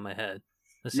comfortably on my head.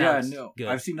 It sounds good.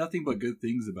 I've seen nothing but good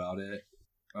things about it.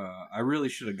 I really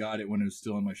should have got it when it was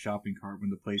still in my shopping cart when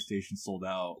the PlayStation sold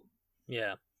out.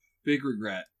 Yeah. Big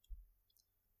regret.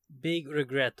 Big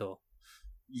regretto.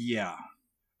 Yeah.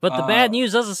 But the bad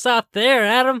news doesn't stop there,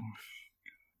 Adam.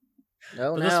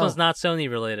 Oh, But this one's not Sony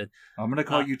related. I'm going to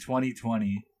call you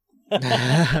 2020.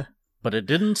 But it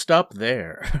didn't stop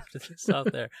there.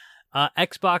 Stop there.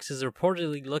 Xbox is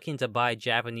reportedly looking to buy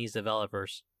Japanese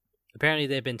developers. Apparently,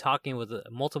 they've been talking with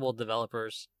multiple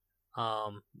developers,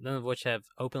 none of which have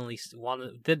openly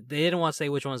wanted. They didn't want to say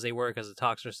which ones they were because the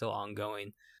talks are still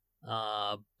ongoing.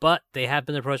 But they have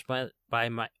been approached by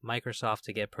Microsoft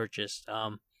to get purchased.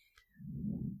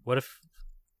 What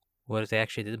if they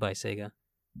actually did buy Sega?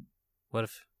 What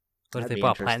if they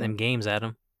bought Platinum Games,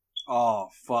 Adam? Oh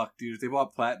fuck, dude! If they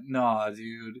bought nah,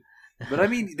 dude. But I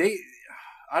mean,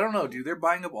 I don't know, dude. They're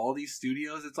buying up all these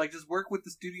studios. It's like, just work with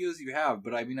the studios you have.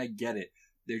 But I mean, I get it.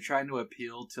 They're trying to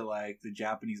appeal to like the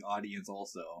Japanese audience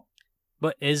also.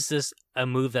 But is this a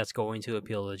move that's going to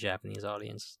appeal to the Japanese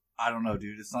audience? I don't know,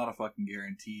 dude. It's not a fucking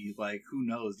guarantee. Like, who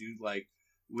knows, dude? Like,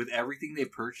 with everything they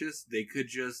purchased, they could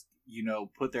just,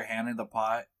 put their hand in the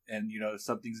pot and,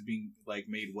 something's being, like,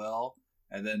 made well.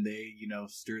 And then they,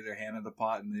 stir their hand in the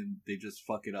pot and then they just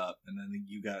fuck it up. And then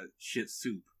you got shit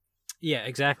soup. Yeah,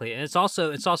 exactly. And it's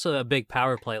also a big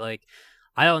power play. Like,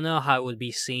 I don't know how it would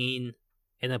be seen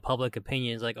in the public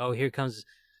opinion. It's like, oh, here comes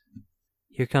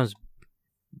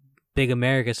Big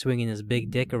America swinging his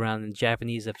big dick around in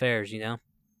Japanese affairs,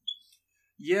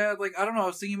 Yeah, like, I don't know. I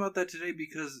was thinking about that today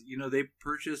because, they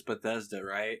purchased Bethesda,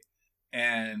 right?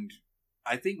 And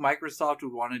I think Microsoft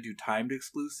would want to do timed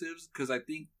exclusives because I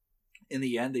think in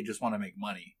the end they just want to make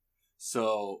money.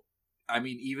 So, I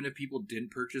mean, even if people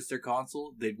didn't purchase their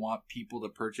console, they'd want people to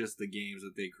purchase the games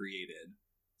that they created.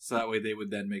 So that way they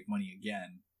would then make money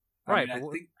again. Right.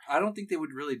 I don't think they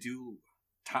would really do...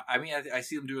 I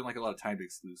see them doing like a lot of timed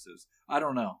exclusives. I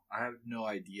don't know. I have no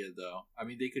idea, though. I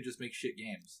mean, they could just make shit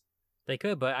games. They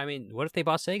could, but I mean, what if they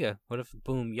bought Sega? What if,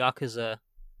 boom, Yakuza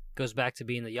goes back to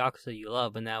being the Yakuza you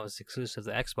love, but now it's exclusive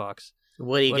to Xbox?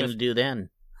 What are you going to do then?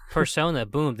 Persona,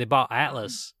 boom, they bought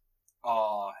Atlas.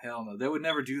 Oh, hell no. They would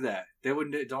never do that.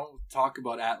 Don't talk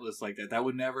about Atlas like that. That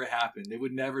would never happen. They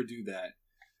would never do that.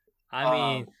 I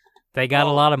mean, they got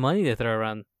a lot of money to throw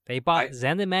around. They bought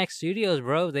ZeniMax Studios,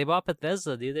 bro. They bought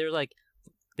Bethesda, dude. They were like,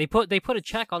 they put a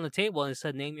check on the table and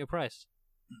said, name your price.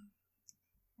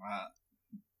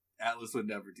 Atlas would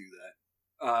never do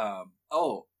that.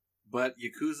 But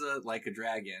Yakuza Like a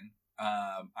Dragon.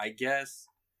 I guess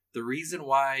the reason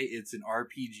why it's an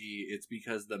RPG, it's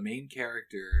because the main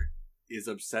character is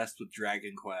obsessed with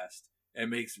Dragon Quest and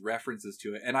makes references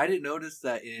to it. And I didn't notice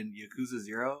that in Yakuza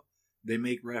 0, they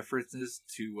make references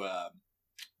to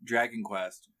Dragon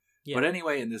Quest. Yeah. But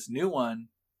anyway, in this new one,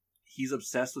 he's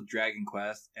obsessed with Dragon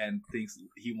Quest and thinks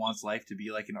he wants life to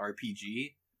be like an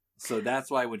RPG. So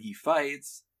that's why when he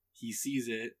fights, he sees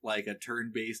it like a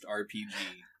turn-based RPG.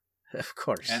 Of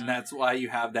course. And that's why you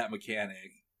have that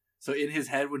mechanic. So in his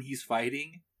head when he's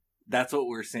fighting, that's what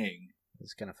we're seeing.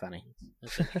 It's kind of funny.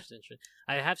 That's interesting.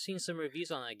 I have seen some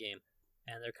reviews on that game,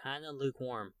 and they're kind of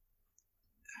lukewarm.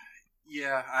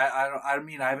 Yeah, I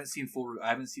mean, I haven't seen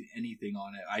anything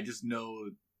on it. I just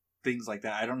know things like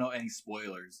that. I don't know any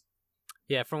spoilers.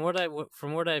 Yeah, from what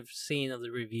I've seen of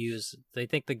the reviews, they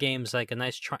think the game's like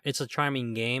it's a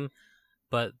charming game,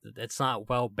 but it's not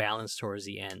well balanced towards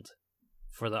the end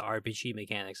for the RPG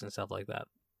mechanics and stuff like that.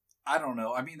 I don't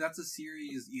know. I mean, that's a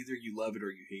series. Either you love it or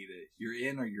you hate it. You're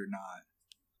in or you're not.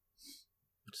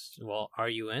 Well, are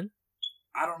you in?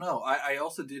 I don't know. I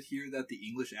also did hear that the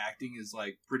English acting is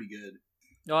like pretty good.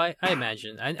 No, I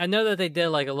imagine. I know that they did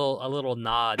like a little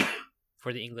nod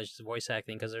for the English voice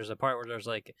acting because there's a part where there's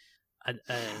like an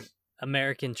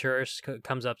American tourist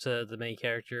comes up to the main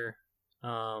character,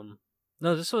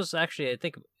 No, this was actually, I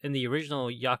think, in the original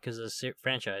Yakuza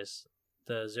franchise,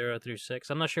 the 0 through 6.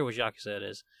 I'm not sure which Yakuza it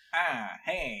is.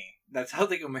 Hey, that's how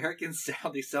the Americans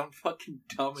sound. They sound fucking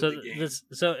dumb in the game.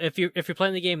 So if you're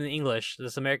playing the game in English,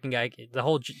 this American guy, the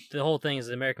whole thing is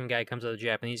the American guy comes to the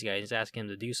Japanese guy and he's asking him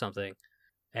to do something,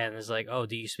 and it's like, oh,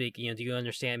 do you speak? Do you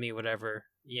understand me? Whatever.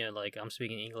 Like I'm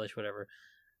speaking English, whatever.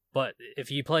 But if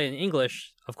you play in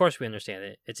English, of course we understand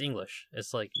it. It's English.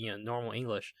 It's like, normal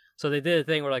English. So they did a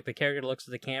thing where like the character looks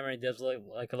at the camera and does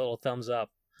like a little thumbs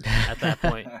up at that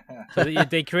point. So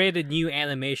they created new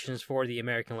animations for the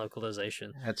American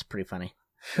localization. That's pretty funny.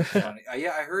 Funny.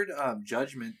 Yeah, I heard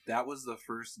Judgment, that was the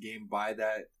first game by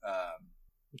that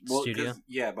studio.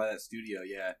 Yeah, by that studio,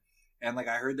 yeah. And like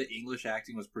I heard the English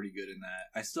acting was pretty good in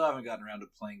that. I still haven't gotten around to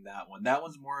playing that one. That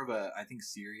one's more of a, I think,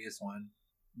 serious one.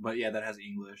 But yeah, that has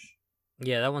English.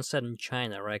 Yeah, that one's set in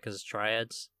China, right? Because it's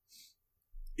triads.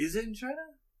 Is it in China?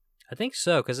 I think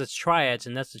so, because it's triads,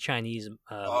 and that's the Chinese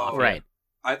mafia. Right.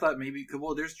 I thought maybe,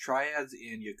 well, there's triads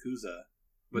in Yakuza,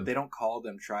 but they don't call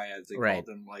them triads. They call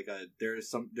them like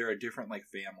they're a different like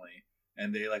family,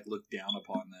 and they like look down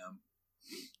upon them.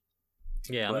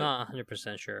 Yeah, I'm not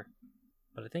 100% sure,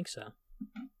 but I think so.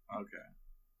 Okay.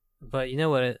 But you know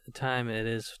what time it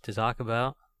is to talk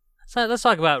about? Let's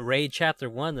talk about Raid Chapter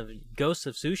 1 of Ghost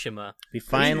of Tsushima. We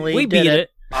finally we did beat it.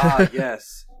 Ah,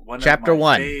 yes. Chapter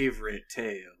 1. Favorite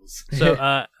tales.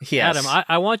 So, yes. Adam,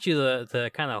 I want you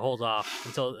to kind of hold off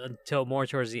until more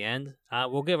towards the end.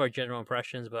 We'll give our general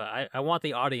impressions, but I want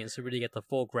the audience to really get the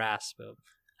full grasp of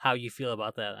how you feel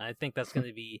about that. I think that's going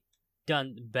to be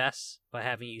done best by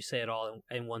having you say it all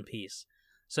in one piece.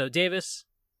 So, Davis,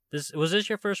 was this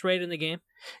your first raid in the game?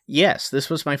 Yes, this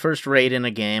was my first raid in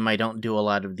a game. I don't do a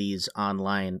lot of these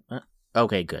online.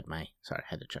 Okay, good. Sorry, I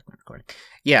had to check my recording.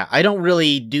 Yeah, I don't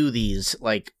really do these,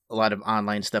 like, a lot of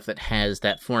online stuff that has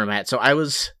that format, so I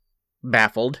was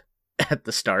baffled at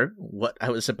the start what I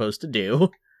was supposed to do.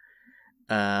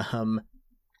 Yeah.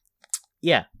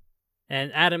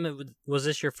 And Adam, was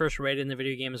this your first raid in the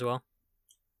video game as well?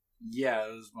 Yeah,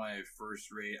 it was my first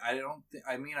raid. I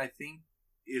think,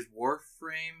 is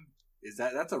Warframe,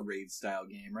 that's a raid style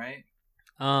game, right?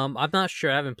 I'm not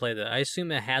sure. I haven't played it. I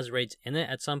assume it has raids in it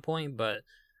at some point, but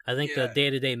I think the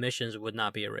day-to-day missions would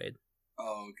not be a raid.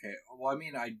 Oh, okay. Well, I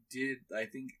mean, I didn't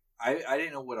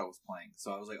know what I was playing,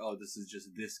 so I was like, oh, this is just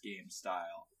this game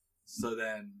style. So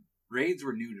then, raids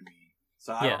were new to me.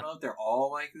 So I don't know if they're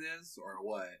all like this, or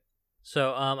what.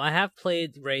 So, I have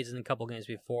played raids in a couple games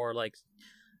before, like,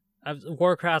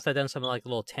 Warcraft, I've done some like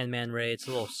little 10-man raids,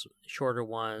 little shorter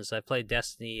ones. I played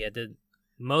Destiny. I did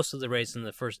most of the raids in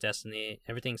the first Destiny,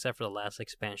 everything except for the last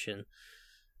expansion.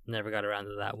 Never got around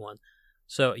to that one.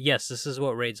 So, yes, this is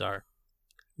what raids are.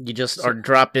 You just are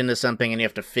dropped into something and you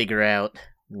have to figure out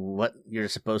what you're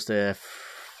supposed to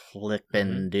flip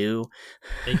and do.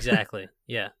 Exactly.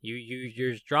 Yeah.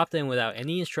 You're dropped in without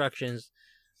any instructions.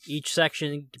 Each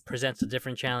section presents a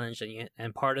different challenge,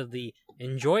 and part of the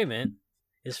enjoyment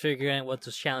is figuring out what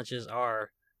those challenges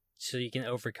are so you can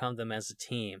overcome them as a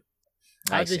team.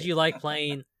 How did you like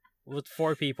playing with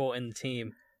 4 people in the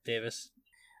team, Davis?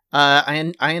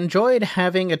 I enjoyed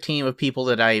having a team of people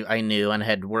that I knew and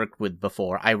had worked with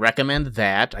before. I recommend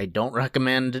that. I don't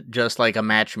recommend just like a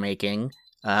matchmaking.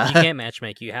 You can't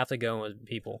matchmake. You have to go with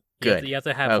people. You have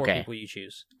to have 4 people you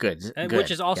choose. Good. Which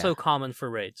is also common for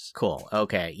raids. Cool.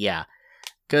 Okay. Yeah.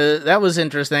 'Cause that was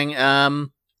interesting.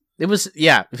 It was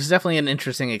definitely an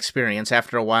interesting experience.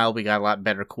 After a while, we got a lot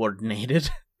better coordinated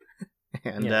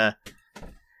and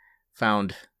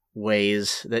found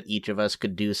ways that each of us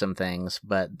could do some things,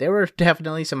 but there were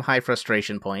definitely some high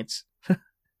frustration points.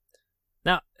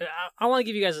 Now, I want to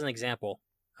give you guys an example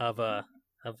of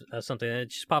something that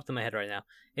just popped in my head right now.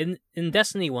 In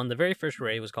Destiny 1, the very first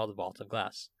raid was called the Vault of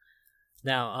Glass.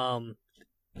 Now,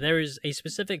 there is a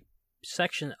specific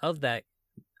section of that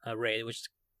raid, which is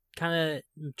kind of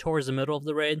towards the middle of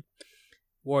the raid,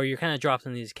 where you're kind of dropped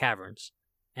in these caverns.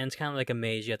 And it's kind of like a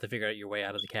maze. You have to figure out your way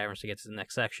out of the caverns to get to the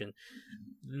next section.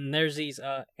 And there's these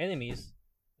enemies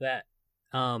that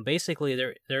basically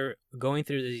they're going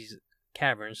through these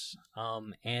caverns,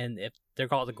 and if they're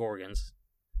called the Gorgons.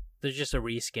 They're just a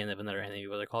reskin of another enemy,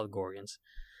 but they're called Gorgons.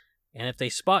 And if they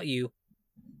spot you,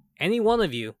 any one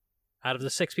of you, out of the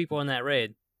 6 people in that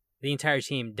raid, the entire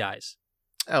team dies.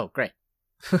 Oh, great.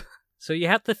 So you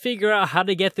have to figure out how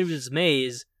to get through this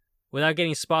maze without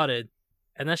getting spotted.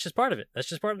 And that's just part of it. That's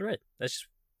just part of the raid. That's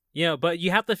just, but you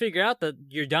have to figure out that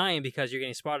you're dying because you're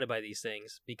getting spotted by these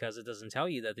things, because it doesn't tell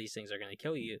you that these things are going to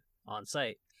kill you on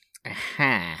sight.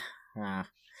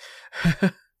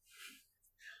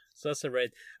 So that's a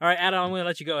raid. All right, Adam, I'm going to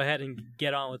let you go ahead and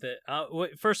get on with it.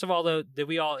 First of all, though, did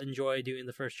we all enjoy doing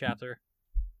the first chapter?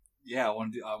 Yeah, I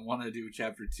want to do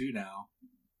chapter 2 now.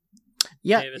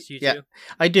 Yeah, Davis, you yeah, too?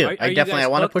 I do. Are I you definitely guys I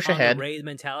want to hooked push on the ahead. raid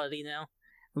mentality now?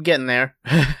 I'm getting there.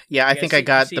 Yeah, I You think see- I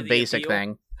got you see the the basic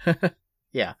appeal? thing.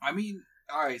 Yeah. I mean,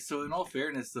 all right. So in all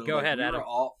fairness, though, Go like, ahead, we Adam.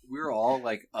 were all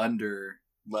like under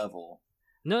level.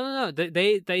 No.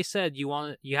 They said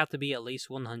you have to be at least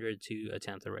 100 to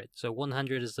attempt the raid. So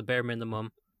 100 is the bare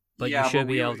minimum, but yeah, you should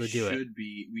but be able to do it.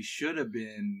 We should have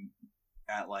been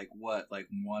at like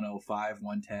 105,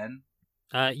 110.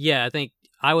 Yeah, I think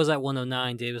I was at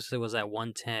 109. Davis was at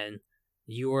 110.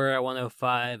 You were at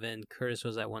 105, and Curtis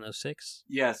was at 106.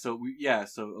 Yeah. So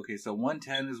okay. So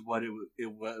 110 is what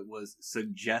it was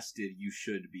suggested you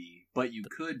should be, but you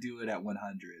could do it at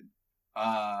 100.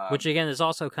 Which again is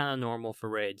also kind of normal for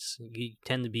raids. You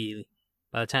tend to be,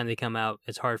 by the time they come out,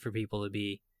 it's hard for people to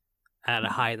be at a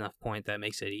high enough point that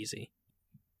makes it easy.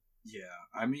 Yeah,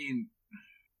 I mean,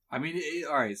 all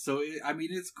right. So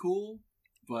it's cool,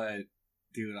 but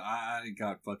dude, I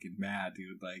got fucking mad,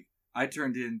 dude. Like, I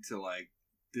turned into like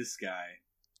this guy.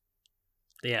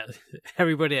 Yeah,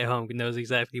 everybody at home knows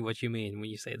exactly what you mean when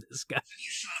you say this guy.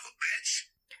 You son of a bitch.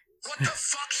 What the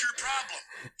fuck's your problem?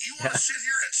 You want to sit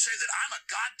here and say that I'm a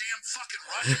goddamn fucking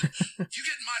Russian? You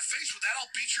get in my face with that, I'll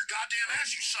beat your goddamn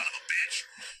ass, you son of a bitch.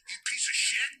 You piece of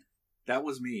shit. That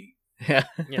was me. Yeah.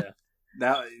 Yeah.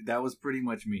 That was pretty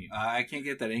much me. I can't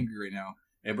get that angry right now.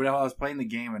 But I was playing the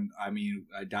game, and I mean,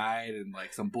 I died, and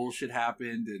like some bullshit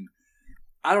happened, and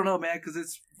I don't know, man, because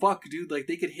it's fuck, dude. Like,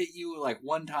 they could hit you like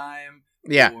one time,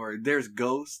 Yeah. or there's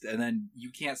ghosts, and then you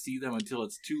can't see them until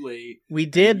it's too late. We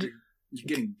did. You're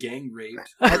getting gang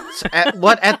raped. At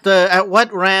what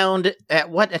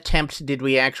attempt did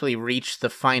we actually reach the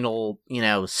final,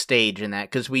 stage in that?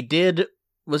 Because we did.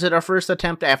 Was it our first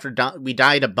attempt after we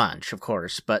died a bunch, of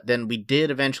course, but then we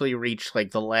did eventually reach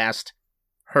like the last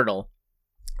hurdle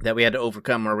that we had to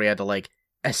overcome, where we had to like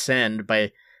ascend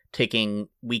by taking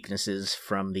weaknesses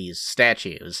from these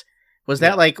statues. Was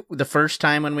that like the first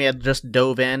time when we had just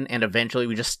dove in and eventually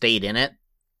we just stayed in it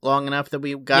long enough that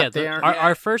we got there?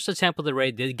 Our first attempt of the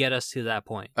raid did get us to that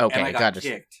point. Okay, and I got it.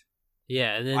 kicked.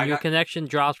 Yeah, and then your connection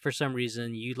dropped for some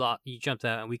reason. You jumped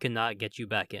out, and we could not get you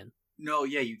back in. No,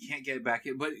 yeah, you can't get back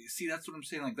in. But see, that's what I'm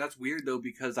saying. Like, that's weird though,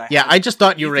 because I just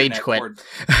thought you rage quit.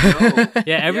 No.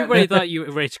 Yeah, everybody thought you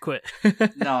rage quit.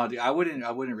 No, dude, I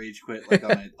wouldn't rage quit like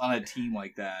on a team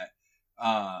like that.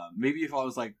 Maybe if I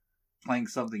was like playing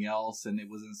something else and it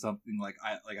wasn't something like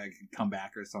I could come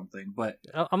back or something. But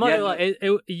I'm not gonna lie,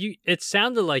 it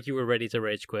sounded like you were ready to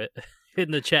rage quit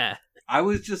in the chat. I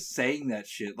was just saying that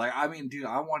shit. Like, I mean, dude,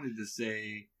 I wanted to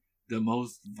say the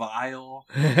most vile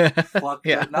fuck.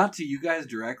 Yeah. Not to you guys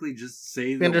directly, just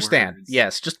say the understand. words.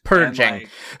 Yes, just purging. Like,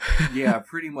 yeah,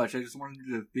 pretty much. I just wanted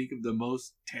to think of the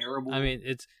most terrible. I mean,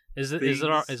 is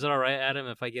it all right, Adam,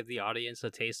 if I give the audience a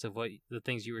taste of what the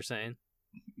things you were saying?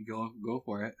 Go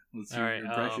for it. Let's see All your right,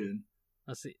 impression.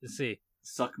 Let's see.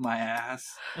 Suck my ass.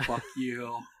 Fuck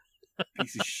you.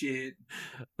 Piece of shit.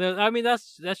 I mean,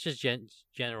 that's just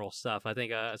general stuff. I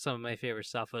think some of my favorite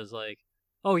stuff was like,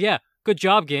 oh yeah, good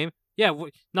job, game. Yeah,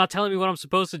 not telling me what I'm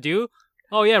supposed to do.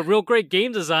 Oh yeah, real great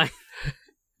game design.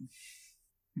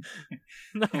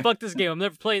 No, fuck this game. I'm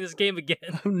never playing this game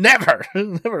again. Never.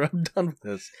 I'm done with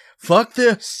this. Fuck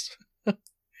this.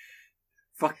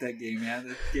 Fuck that game, man.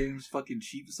 That game's fucking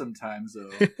cheap sometimes,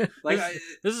 though. Like,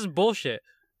 this is bullshit.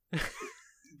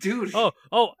 Dude.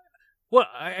 Oh, what?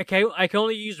 I can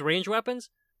only use range weapons?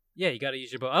 Yeah, you gotta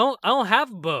use your bow. I don't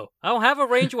have a bow. I don't have a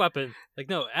range weapon. Like,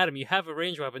 no, Adam, you have a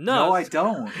range weapon. No, I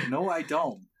don't.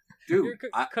 Dude,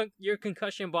 your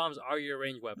concussion bombs are your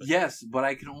range weapons. Yes, but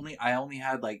I only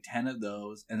had like 10 of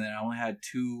those, and then I only had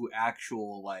 2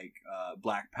 actual like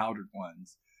black powdered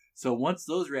ones. So once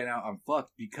those ran out, I'm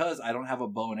fucked because I don't have a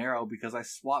bow and arrow because I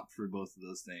swapped for both of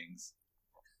those things.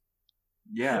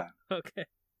 Yeah. Okay.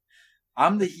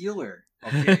 I'm the healer.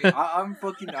 Okay,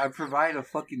 I provide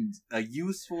a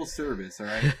useful service. All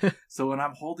right. So when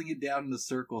I'm holding it down in a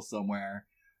circle somewhere,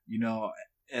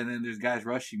 and then there's guys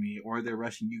rushing me, or they're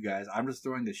rushing you guys, I'm just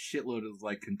throwing a shitload of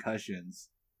like concussions.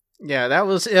 Yeah, that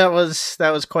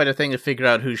was quite a thing to figure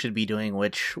out who should be doing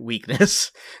which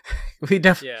weakness.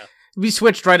 We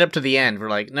switched right up to the end. We're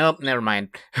like, nope, never mind.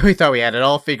 We thought we had it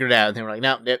all figured out, and then we're like,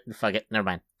 nope, fuck it, never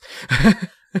mind.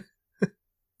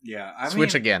 Yeah,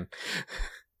 Switch again.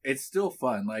 It's still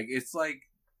fun. Like, it's like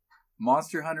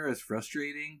Monster Hunter is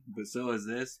frustrating, but so is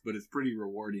this. But it's pretty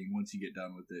rewarding once you get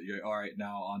done with it. You're like, all right,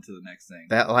 now on to the next thing.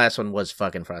 That last one was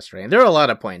fucking frustrating. There were a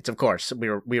lot of points, of course.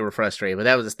 We were frustrated, but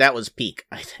that was peak,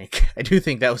 I think. I do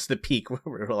think that was the peak where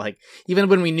we were like, even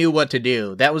when we knew what to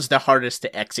do, that was the hardest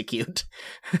to execute.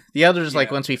 The others,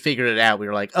 like, once we figured it out, we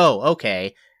were like, oh,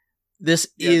 okay, this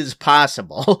is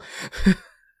possible.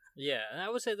 Yeah, and I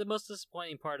would say the most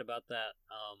disappointing part about that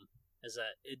is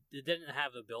that it didn't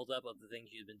have a build-up of the things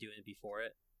you'd been doing before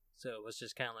it. So it was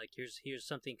just kind of like, here's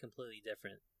something completely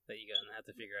different that you're going to have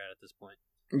to figure out at this point.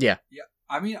 Yeah. Yeah.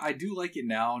 I mean, I do like it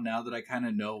now that I kind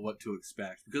of know what to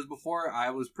expect. Because before, I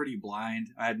was pretty blind.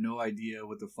 I had no idea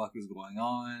what the fuck was going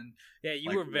on. Yeah,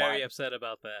 you were very upset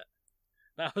about that.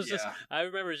 I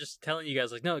remember just telling you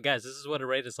guys, like, no, guys, this is what a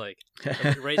raid is like.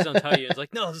 The raids don't tell you. It's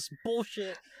like, no, this is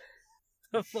bullshit.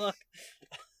 The fuck?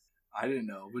 I didn't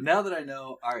know. But now that I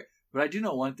know, all right. But I do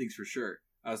know one thing's for sure.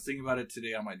 I was thinking about it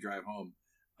today on my drive home.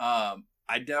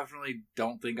 I definitely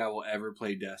don't think I will ever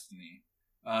play Destiny.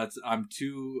 I'm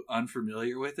too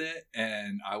unfamiliar with it,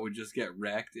 and I would just get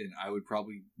wrecked, and I would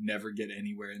probably never get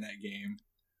anywhere in that game.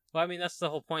 Well, I mean, that's the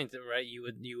whole point, right? You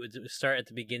would start at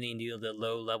the beginning, do the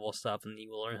low level stuff, and you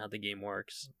will learn how the game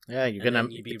works. Yeah, if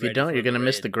you don't, you're gonna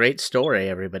miss the great story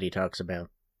everybody talks about.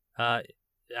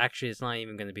 Actually, it's not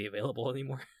even going to be available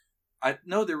anymore.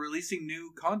 No, they're releasing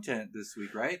new content this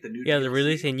week, right? The new DLC? They're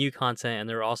releasing new content, and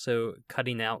they're also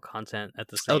cutting out content at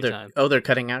the same time. They're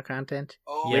cutting out content?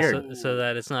 Oh, yeah, so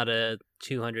that it's not a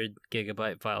 200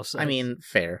 gigabyte file size. I mean,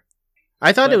 fair.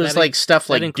 I thought it was like stuff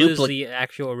like that includes the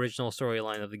actual original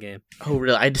storyline of the game. Oh,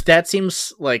 really? That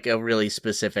seems like a really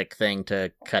specific thing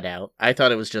to cut out. I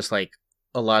thought it was just like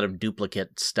a lot of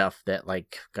duplicate stuff that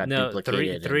like got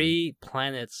duplicated. Three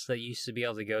planets that you used to be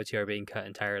able to go to are being cut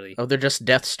entirely. Oh, they're just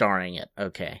Death Starring it.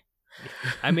 Okay.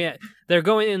 I mean, they're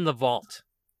going in the vault.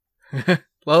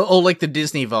 Well, like the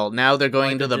Disney Vault. Now they're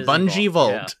going into the Bungie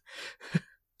Vault. Yeah.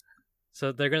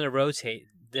 So they're going to rotate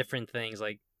different things,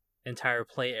 like entire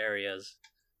play areas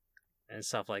and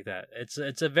stuff like that.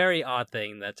 It's a very odd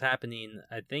thing that's happening,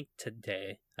 I think,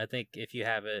 today. I think if you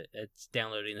have it, it's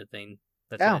downloading the thing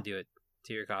that's going to do it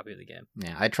to your copy of the game.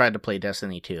 Yeah, I tried to play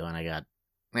Destiny 2 and I got,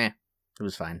 it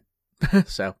was fine.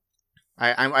 So,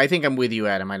 I think I'm with you,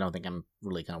 Adam. I don't think I'm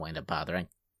really going to wind up bothering.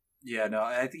 Yeah, no,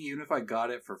 I think even if I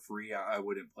got it for free, I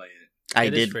wouldn't play it.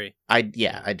 It is free. I did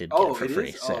get it for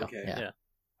free. So, okay. Yeah.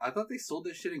 I thought they sold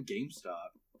this shit in GameStop.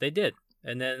 They did.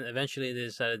 And then eventually they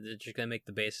decided they're just going to make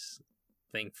the base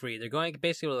thing free. They're going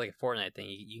basically like a Fortnite thing.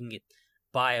 You can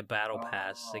buy a battle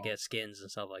pass to get skins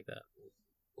and stuff like that.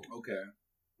 Okay.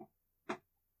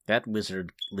 That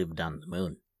wizard lived on the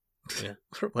moon. Yeah.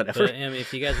 Or whatever. But, I mean,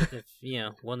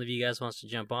 if one of you guys wants to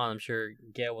jump on, I'm sure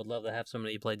Gail would love to have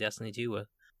somebody you play Destiny 2 with.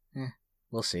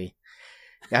 We'll see.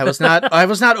 I was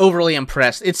not overly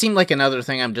impressed. It seemed like another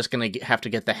thing I'm just going to have to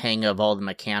get the hang of all the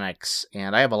mechanics,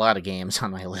 and I have a lot of games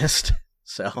on my list.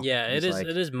 So yeah, it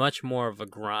is much more of a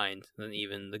grind than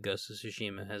even the Ghost of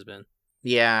Tsushima has been.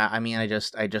 Yeah, I mean, I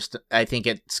think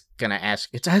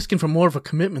it's asking for more of a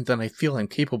commitment than I feel I'm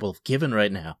capable of giving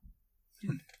right now.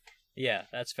 Yeah,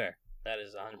 that's fair. That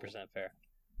is 100% fair.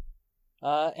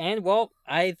 And well,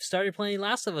 I've started playing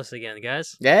Last of Us again,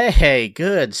 guys. Hey,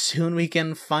 good. Soon we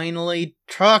can finally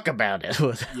talk about it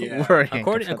without worrying.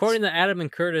 According to Adam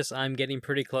and Curtis, I'm getting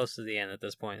pretty close to the end at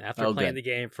this point after playing the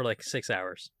game for like 6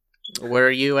 hours. Where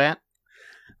are you at?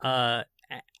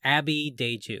 Abby,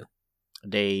 day 2.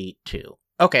 Day 2.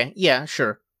 Okay, yeah,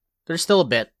 sure. There's still a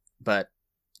bit, but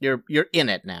you're in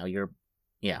it now.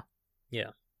 Yeah.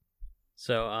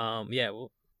 So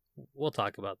we'll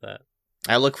talk about that.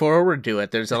 I look forward to it.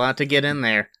 There's a lot to get in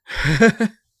there.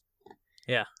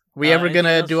 Yeah. We ever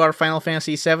gonna do our Final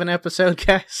Fantasy VII episode,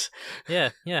 guys?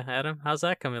 Yeah, Adam. How's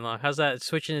that coming along? How's that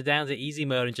switching it down to easy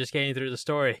mode and just getting through the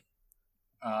story?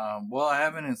 Well, I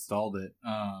haven't installed it.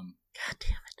 God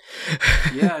damn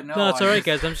it. Yeah, no. No, it's alright,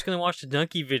 guys. I'm just gonna watch the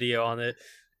Donkey video on it.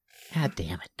 God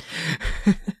damn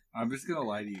it. I'm just gonna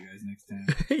lie to you guys next time.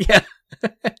 Yeah.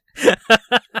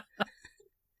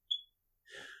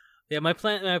 Yeah, my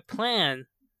plan,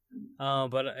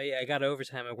 but I got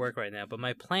overtime at work right now, but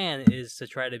my plan is to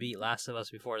try to beat Last of Us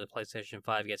before the PlayStation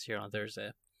 5 gets here on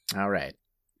Thursday. All right.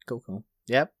 Cool.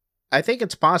 Yep. I think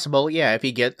it's possible, yeah, if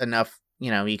you get enough,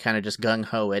 you kind of just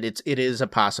gung-ho it. It is a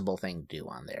possible thing to do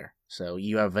on there. So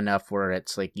you have enough where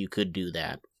it's like you could do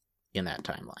that in that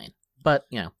timeline. But,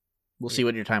 we'll see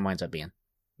what your time winds up being.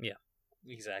 Yeah,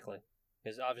 exactly.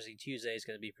 Because obviously Tuesday is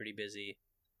going to be pretty busy.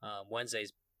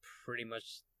 Wednesday's pretty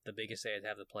much the biggest day I'd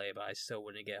have to play, but I still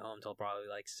wouldn't get home till probably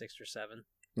like 6 or 7.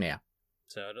 Yeah.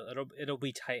 So it'll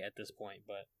be tight at this point,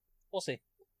 but we'll see.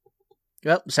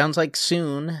 Well, sounds like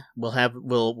soon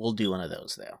we'll do one of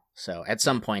those though. So at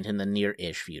some point in the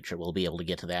near-ish future, we'll be able to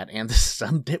get to that, and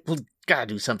someday we'll gotta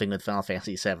do something with Final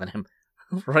Fantasy VII. I'm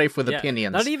rife with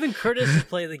opinions. Not even Curtis has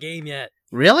played the game yet.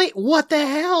 Really? What the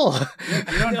hell? Yeah,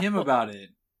 get on him about it.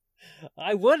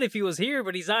 I would if he was here,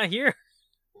 but he's not here.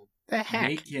 The heck?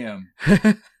 Make him.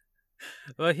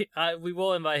 Well, we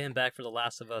will invite him back for The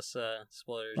Last of Us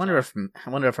spoilers. I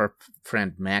wonder if our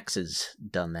friend Max has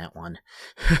done that one.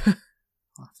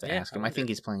 I'll have to ask him. I think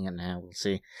he's playing it now. We'll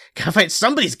see. Gotta find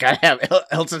somebody's gotta have.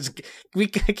 Else we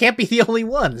can't be the only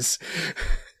ones.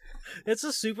 It's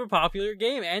a super popular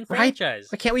game and Right? franchise.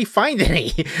 Why can't we find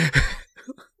any?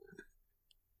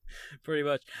 Pretty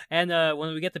much. And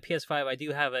when we get the PS5, I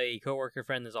do have a coworker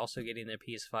friend that's also getting their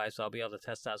PS5, so I'll be able to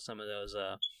test out some of those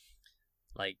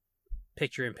like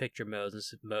picture-in-picture modes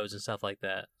and stuff like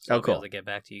that. So I'll be able to get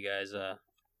back to you guys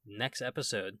next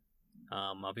episode.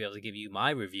 I'll be able to give you my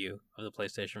review of the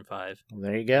PlayStation 5.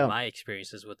 There you go. My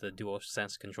experiences with the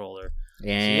DualSense controller.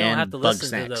 And so you don't have to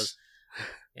listen to those.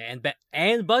 And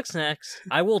Bugsnax.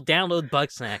 I will download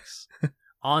Bugsnax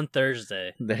on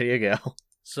Thursday. There you go.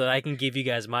 So I can give you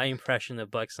guys my impression of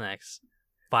Bugsnax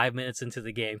 5 minutes into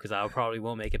the game, because I probably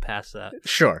won't make it past that.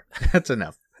 Sure, that's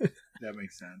enough. That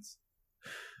makes sense.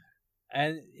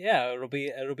 And yeah, it'll be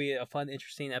a fun,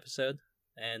 interesting episode,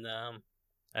 and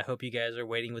I hope you guys are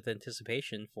waiting with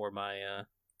anticipation for my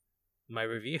my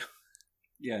review.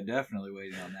 Yeah, definitely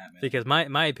waiting on that, man. Because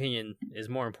my opinion is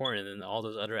more important than all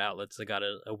those other outlets that got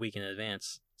a week in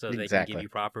advance, so they can give you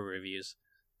proper reviews.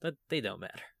 But they don't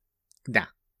matter. Nah.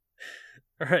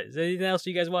 All right. Is there anything else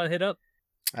you guys want to hit up?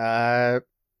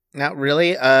 Not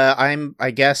really.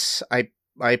 I guess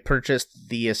I purchased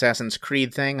the Assassin's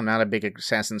Creed thing. I'm not a big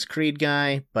Assassin's Creed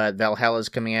guy, but Valhalla's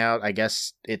coming out. I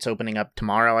guess it's opening up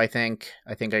tomorrow, I think.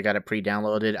 I got it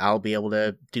pre-downloaded. I'll be able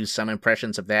to do some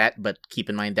impressions of that, but keep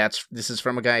in mind this is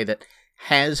from a guy that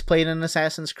has played an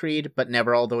Assassin's Creed, but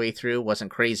never all the way through, wasn't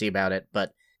crazy about it,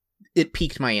 but it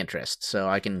piqued my interest, so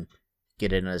I can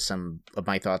get into some of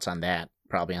my thoughts on that,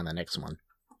 probably on the next one.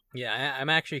 Yeah, I'm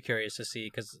actually curious to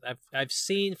see, because I've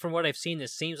seen, from what I've seen, it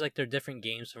seems like they're different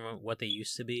games from what they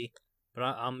used to be. But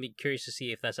I'm curious to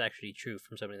see if that's actually true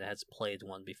from somebody that has played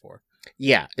one before.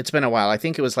 Yeah, it's been a while. I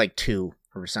think it was like 2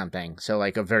 or something. So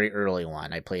like a very early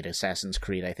one. I played Assassin's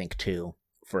Creed, I think 2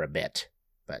 for a bit.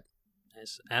 But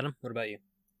nice. Adam, what about you?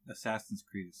 Assassin's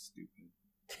Creed is stupid.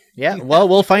 Yeah, well,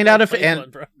 we'll find out if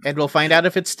and we'll find out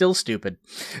if it's still stupid.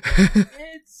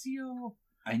 Ezio,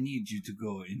 I need you to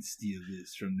go and steal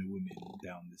this from the women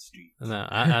down the street. No,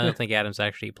 I don't think Adam's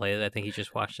actually played it. I think he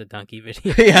just watched a donkey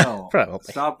video. Yeah, No,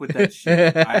 probably. Stop with that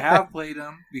shit. I have played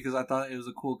them because I thought it was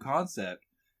a cool concept.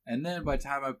 And then by the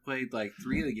time I played like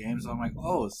 3 of the games, I'm like,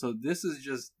 oh, so this is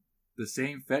just the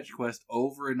same fetch quest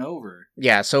over and over.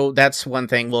 Yeah, so that's one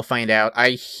thing we'll find out.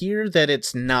 I hear that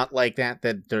it's not like that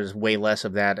there's way less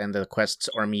of that, and the quests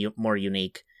are more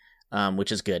unique,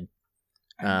 which is good.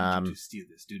 I need you to steal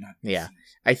this. Do not. Yeah.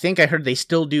 I think I heard they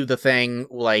still do the thing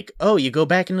like, oh, you go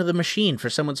back into the machine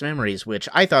for someone's memories, which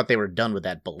I thought they were done with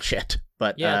that bullshit.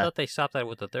 But yeah, I thought they stopped that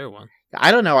with the third one. I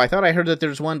don't know. I thought I heard that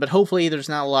there's one, but hopefully there's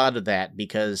not a lot of that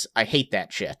because I hate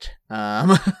that shit.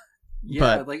 Yeah,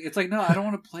 but, like it's like, no, I don't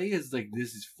want to play as like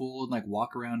this is full and like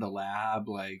walk around a lab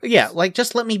like. Yeah, like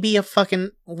just let me be a fucking.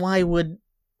 Why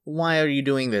are you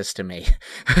doing this to me?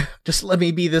 Just let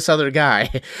me be this other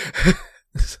guy.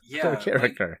 Yeah,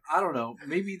 character. Like, I don't know. I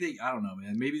don't know,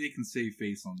 man. Maybe they can save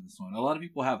face on this one. A lot of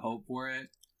people have hope for it.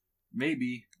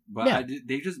 Maybe, but yeah.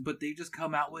 they just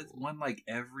come out with one like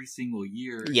every single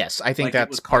year. Yes, I think like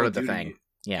that's part of the thing.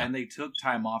 Yeah, and they took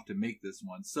time off to make this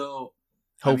one. So,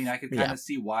 I mean, I could kind of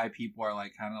see why people are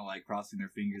like kind of like crossing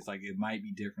their fingers, like it might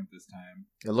be different this time.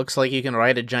 It looks like you can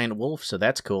ride a giant wolf, so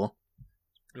that's cool.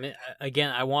 I mean,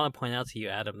 again, I want to point out to you,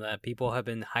 Adam, that people have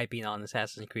been hyping on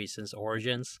Assassin's Creed since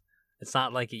Origins. It's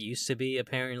not like it used to be,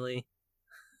 apparently.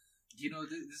 You know,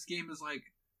 this game is like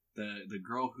the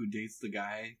girl who dates the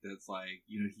guy that's like,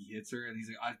 you know, he hits her and he's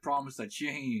like, I promise I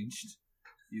changed.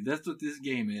 That's what this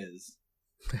game is.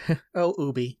 Oh,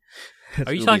 Ubi.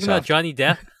 Are you talking about Johnny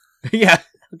Depp? Yeah.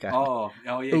 Okay. Oh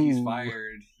yeah, he's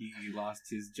fired. He lost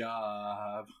his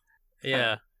job.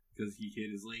 Yeah. Because he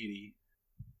hit his lady.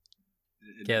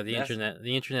 Yeah, the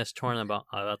internet's torn about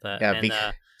that. Yeah, and,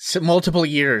 multiple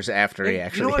years after he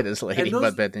actually hit his lady.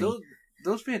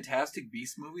 Those Fantastic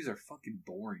Beasts movies are fucking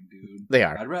boring, dude. They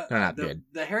are. They're not good.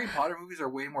 The Harry Potter movies are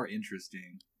way more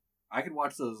interesting. I could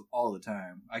watch those all the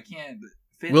time. I can't.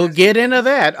 We'll get into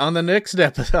that on the next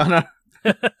episode.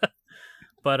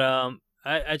 But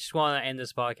I just want to end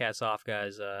this podcast off,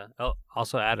 guys.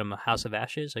 Also, Adam, House of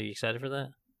Ashes. Are you excited for that?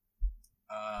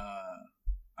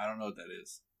 I don't know what that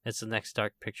is. It's the next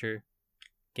Dark Picture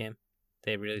game.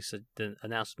 They released the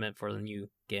announcement for the new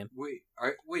game.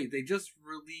 Wait, they just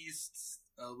released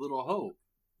Little Hope.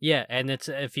 Yeah, and it's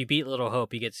if you beat Little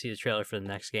Hope, you get to see the trailer for the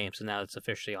next game. So now it's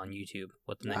officially on YouTube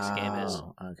what the next game is.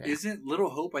 Okay. Isn't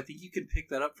Little Hope? I think you can pick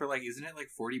that up for isn't it like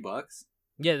 $40?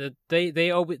 Yeah,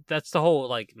 that's the whole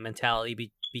like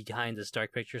mentality behind this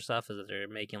Dark Picture stuff is that they're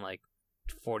making like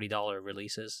 $40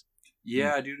 releases.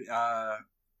 Yeah, dude.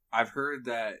 I've heard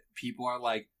that people are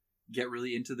like get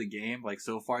really into the game. Like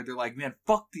so far, they're like, man,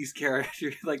 fuck these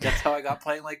characters. Like that's how I got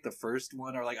playing like the first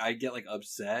one, or like I get like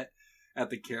upset at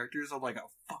the characters. I'm like, oh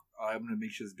fuck, I'm gonna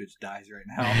make sure this bitch dies right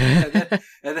now.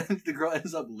 and then the girl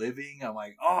ends up living. I'm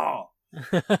like, oh.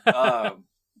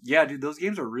 Yeah, dude, those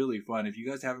games are really fun. If you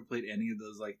guys haven't played any of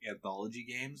those like anthology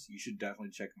games, you should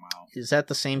definitely check them out. Is that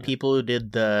the same people who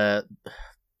did the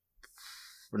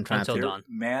Until Dawn?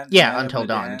 Until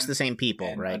Dawn. It's the same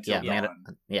people, right? Yeah,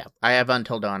 I have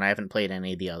Until Dawn. I haven't played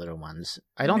any of the other ones.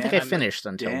 I don't think I finished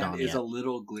Until Dawn yet. Is a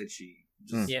little glitchy.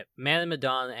 Yeah, Man of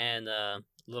Medan and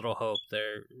Little Hope,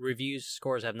 their reviews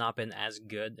scores have not been as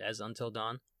good as Until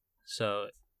Dawn. So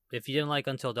if you didn't like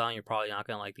Until Dawn, you're probably not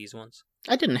going to like these ones.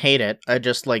 I didn't hate it. I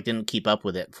just didn't keep up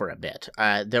with it for a bit.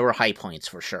 There were high points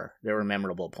for sure. There were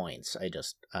memorable points. I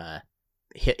just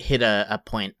hit a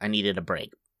point. I needed a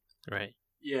break. Right.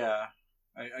 Yeah,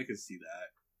 I could see that.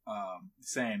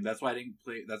 Same. That's why I didn't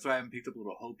play. That's why I haven't picked up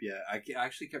Little Hope yet. I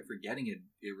actually kept forgetting it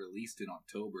released in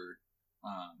October.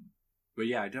 But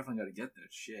yeah, I definitely got to get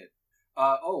that shit.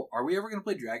 Are we ever gonna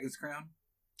play Dragon's Crown?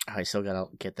 I still gotta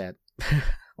get that.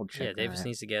 I'll check. Yeah, Davis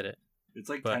needs to get it. It's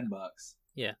like $10.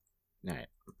 Yeah. All right,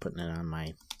 I'm putting it on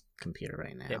my computer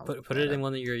right now. Yeah, put it in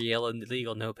one of your yellow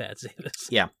legal notepads, Davis.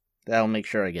 Yeah, that'll make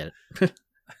sure I get it.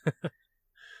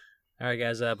 All right,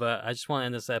 guys. But I just want to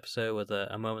end this episode with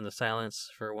a moment of silence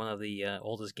for one of the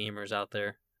oldest gamers out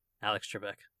there, Alex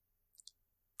Trebek.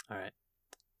 All right.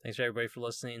 Thanks for everybody for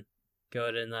listening. Go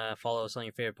ahead and follow us on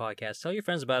your favorite podcast. Tell your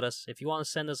friends about us. If you want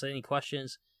to send us any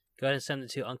questions, go ahead and send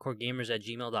it to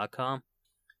uncoregamers@gmail.com.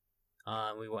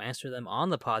 We will answer them on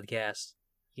the podcast.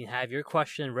 You can have your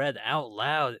question read out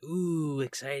loud. Ooh,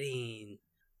 exciting.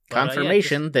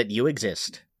 Confirmation that you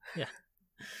exist. Yeah.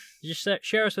 Just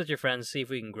share us with your friends. See if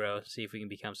we can grow. See if we can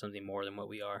become something more than what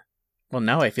we are. Well,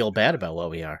 now I feel bad about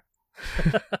what we are.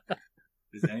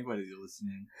 Is anybody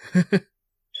listening?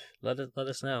 Let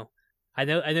us know. I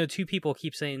know 2 people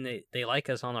keep saying they like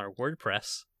us on our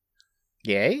WordPress.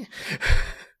 Yay?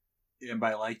 And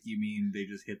by like, you mean they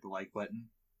just hit the like button?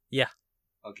 Yeah.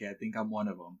 Okay, I think I'm one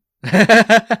of them.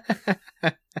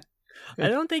 I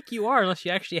don't think you are unless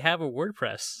you actually have a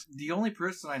WordPress. The only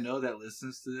person I know that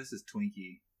listens to this is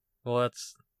Twinkie. Well,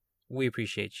 we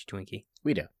appreciate you, Twinkie.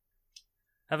 We do.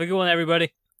 Have a good one,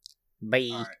 everybody. Bye.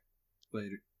 All right.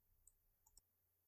 Later.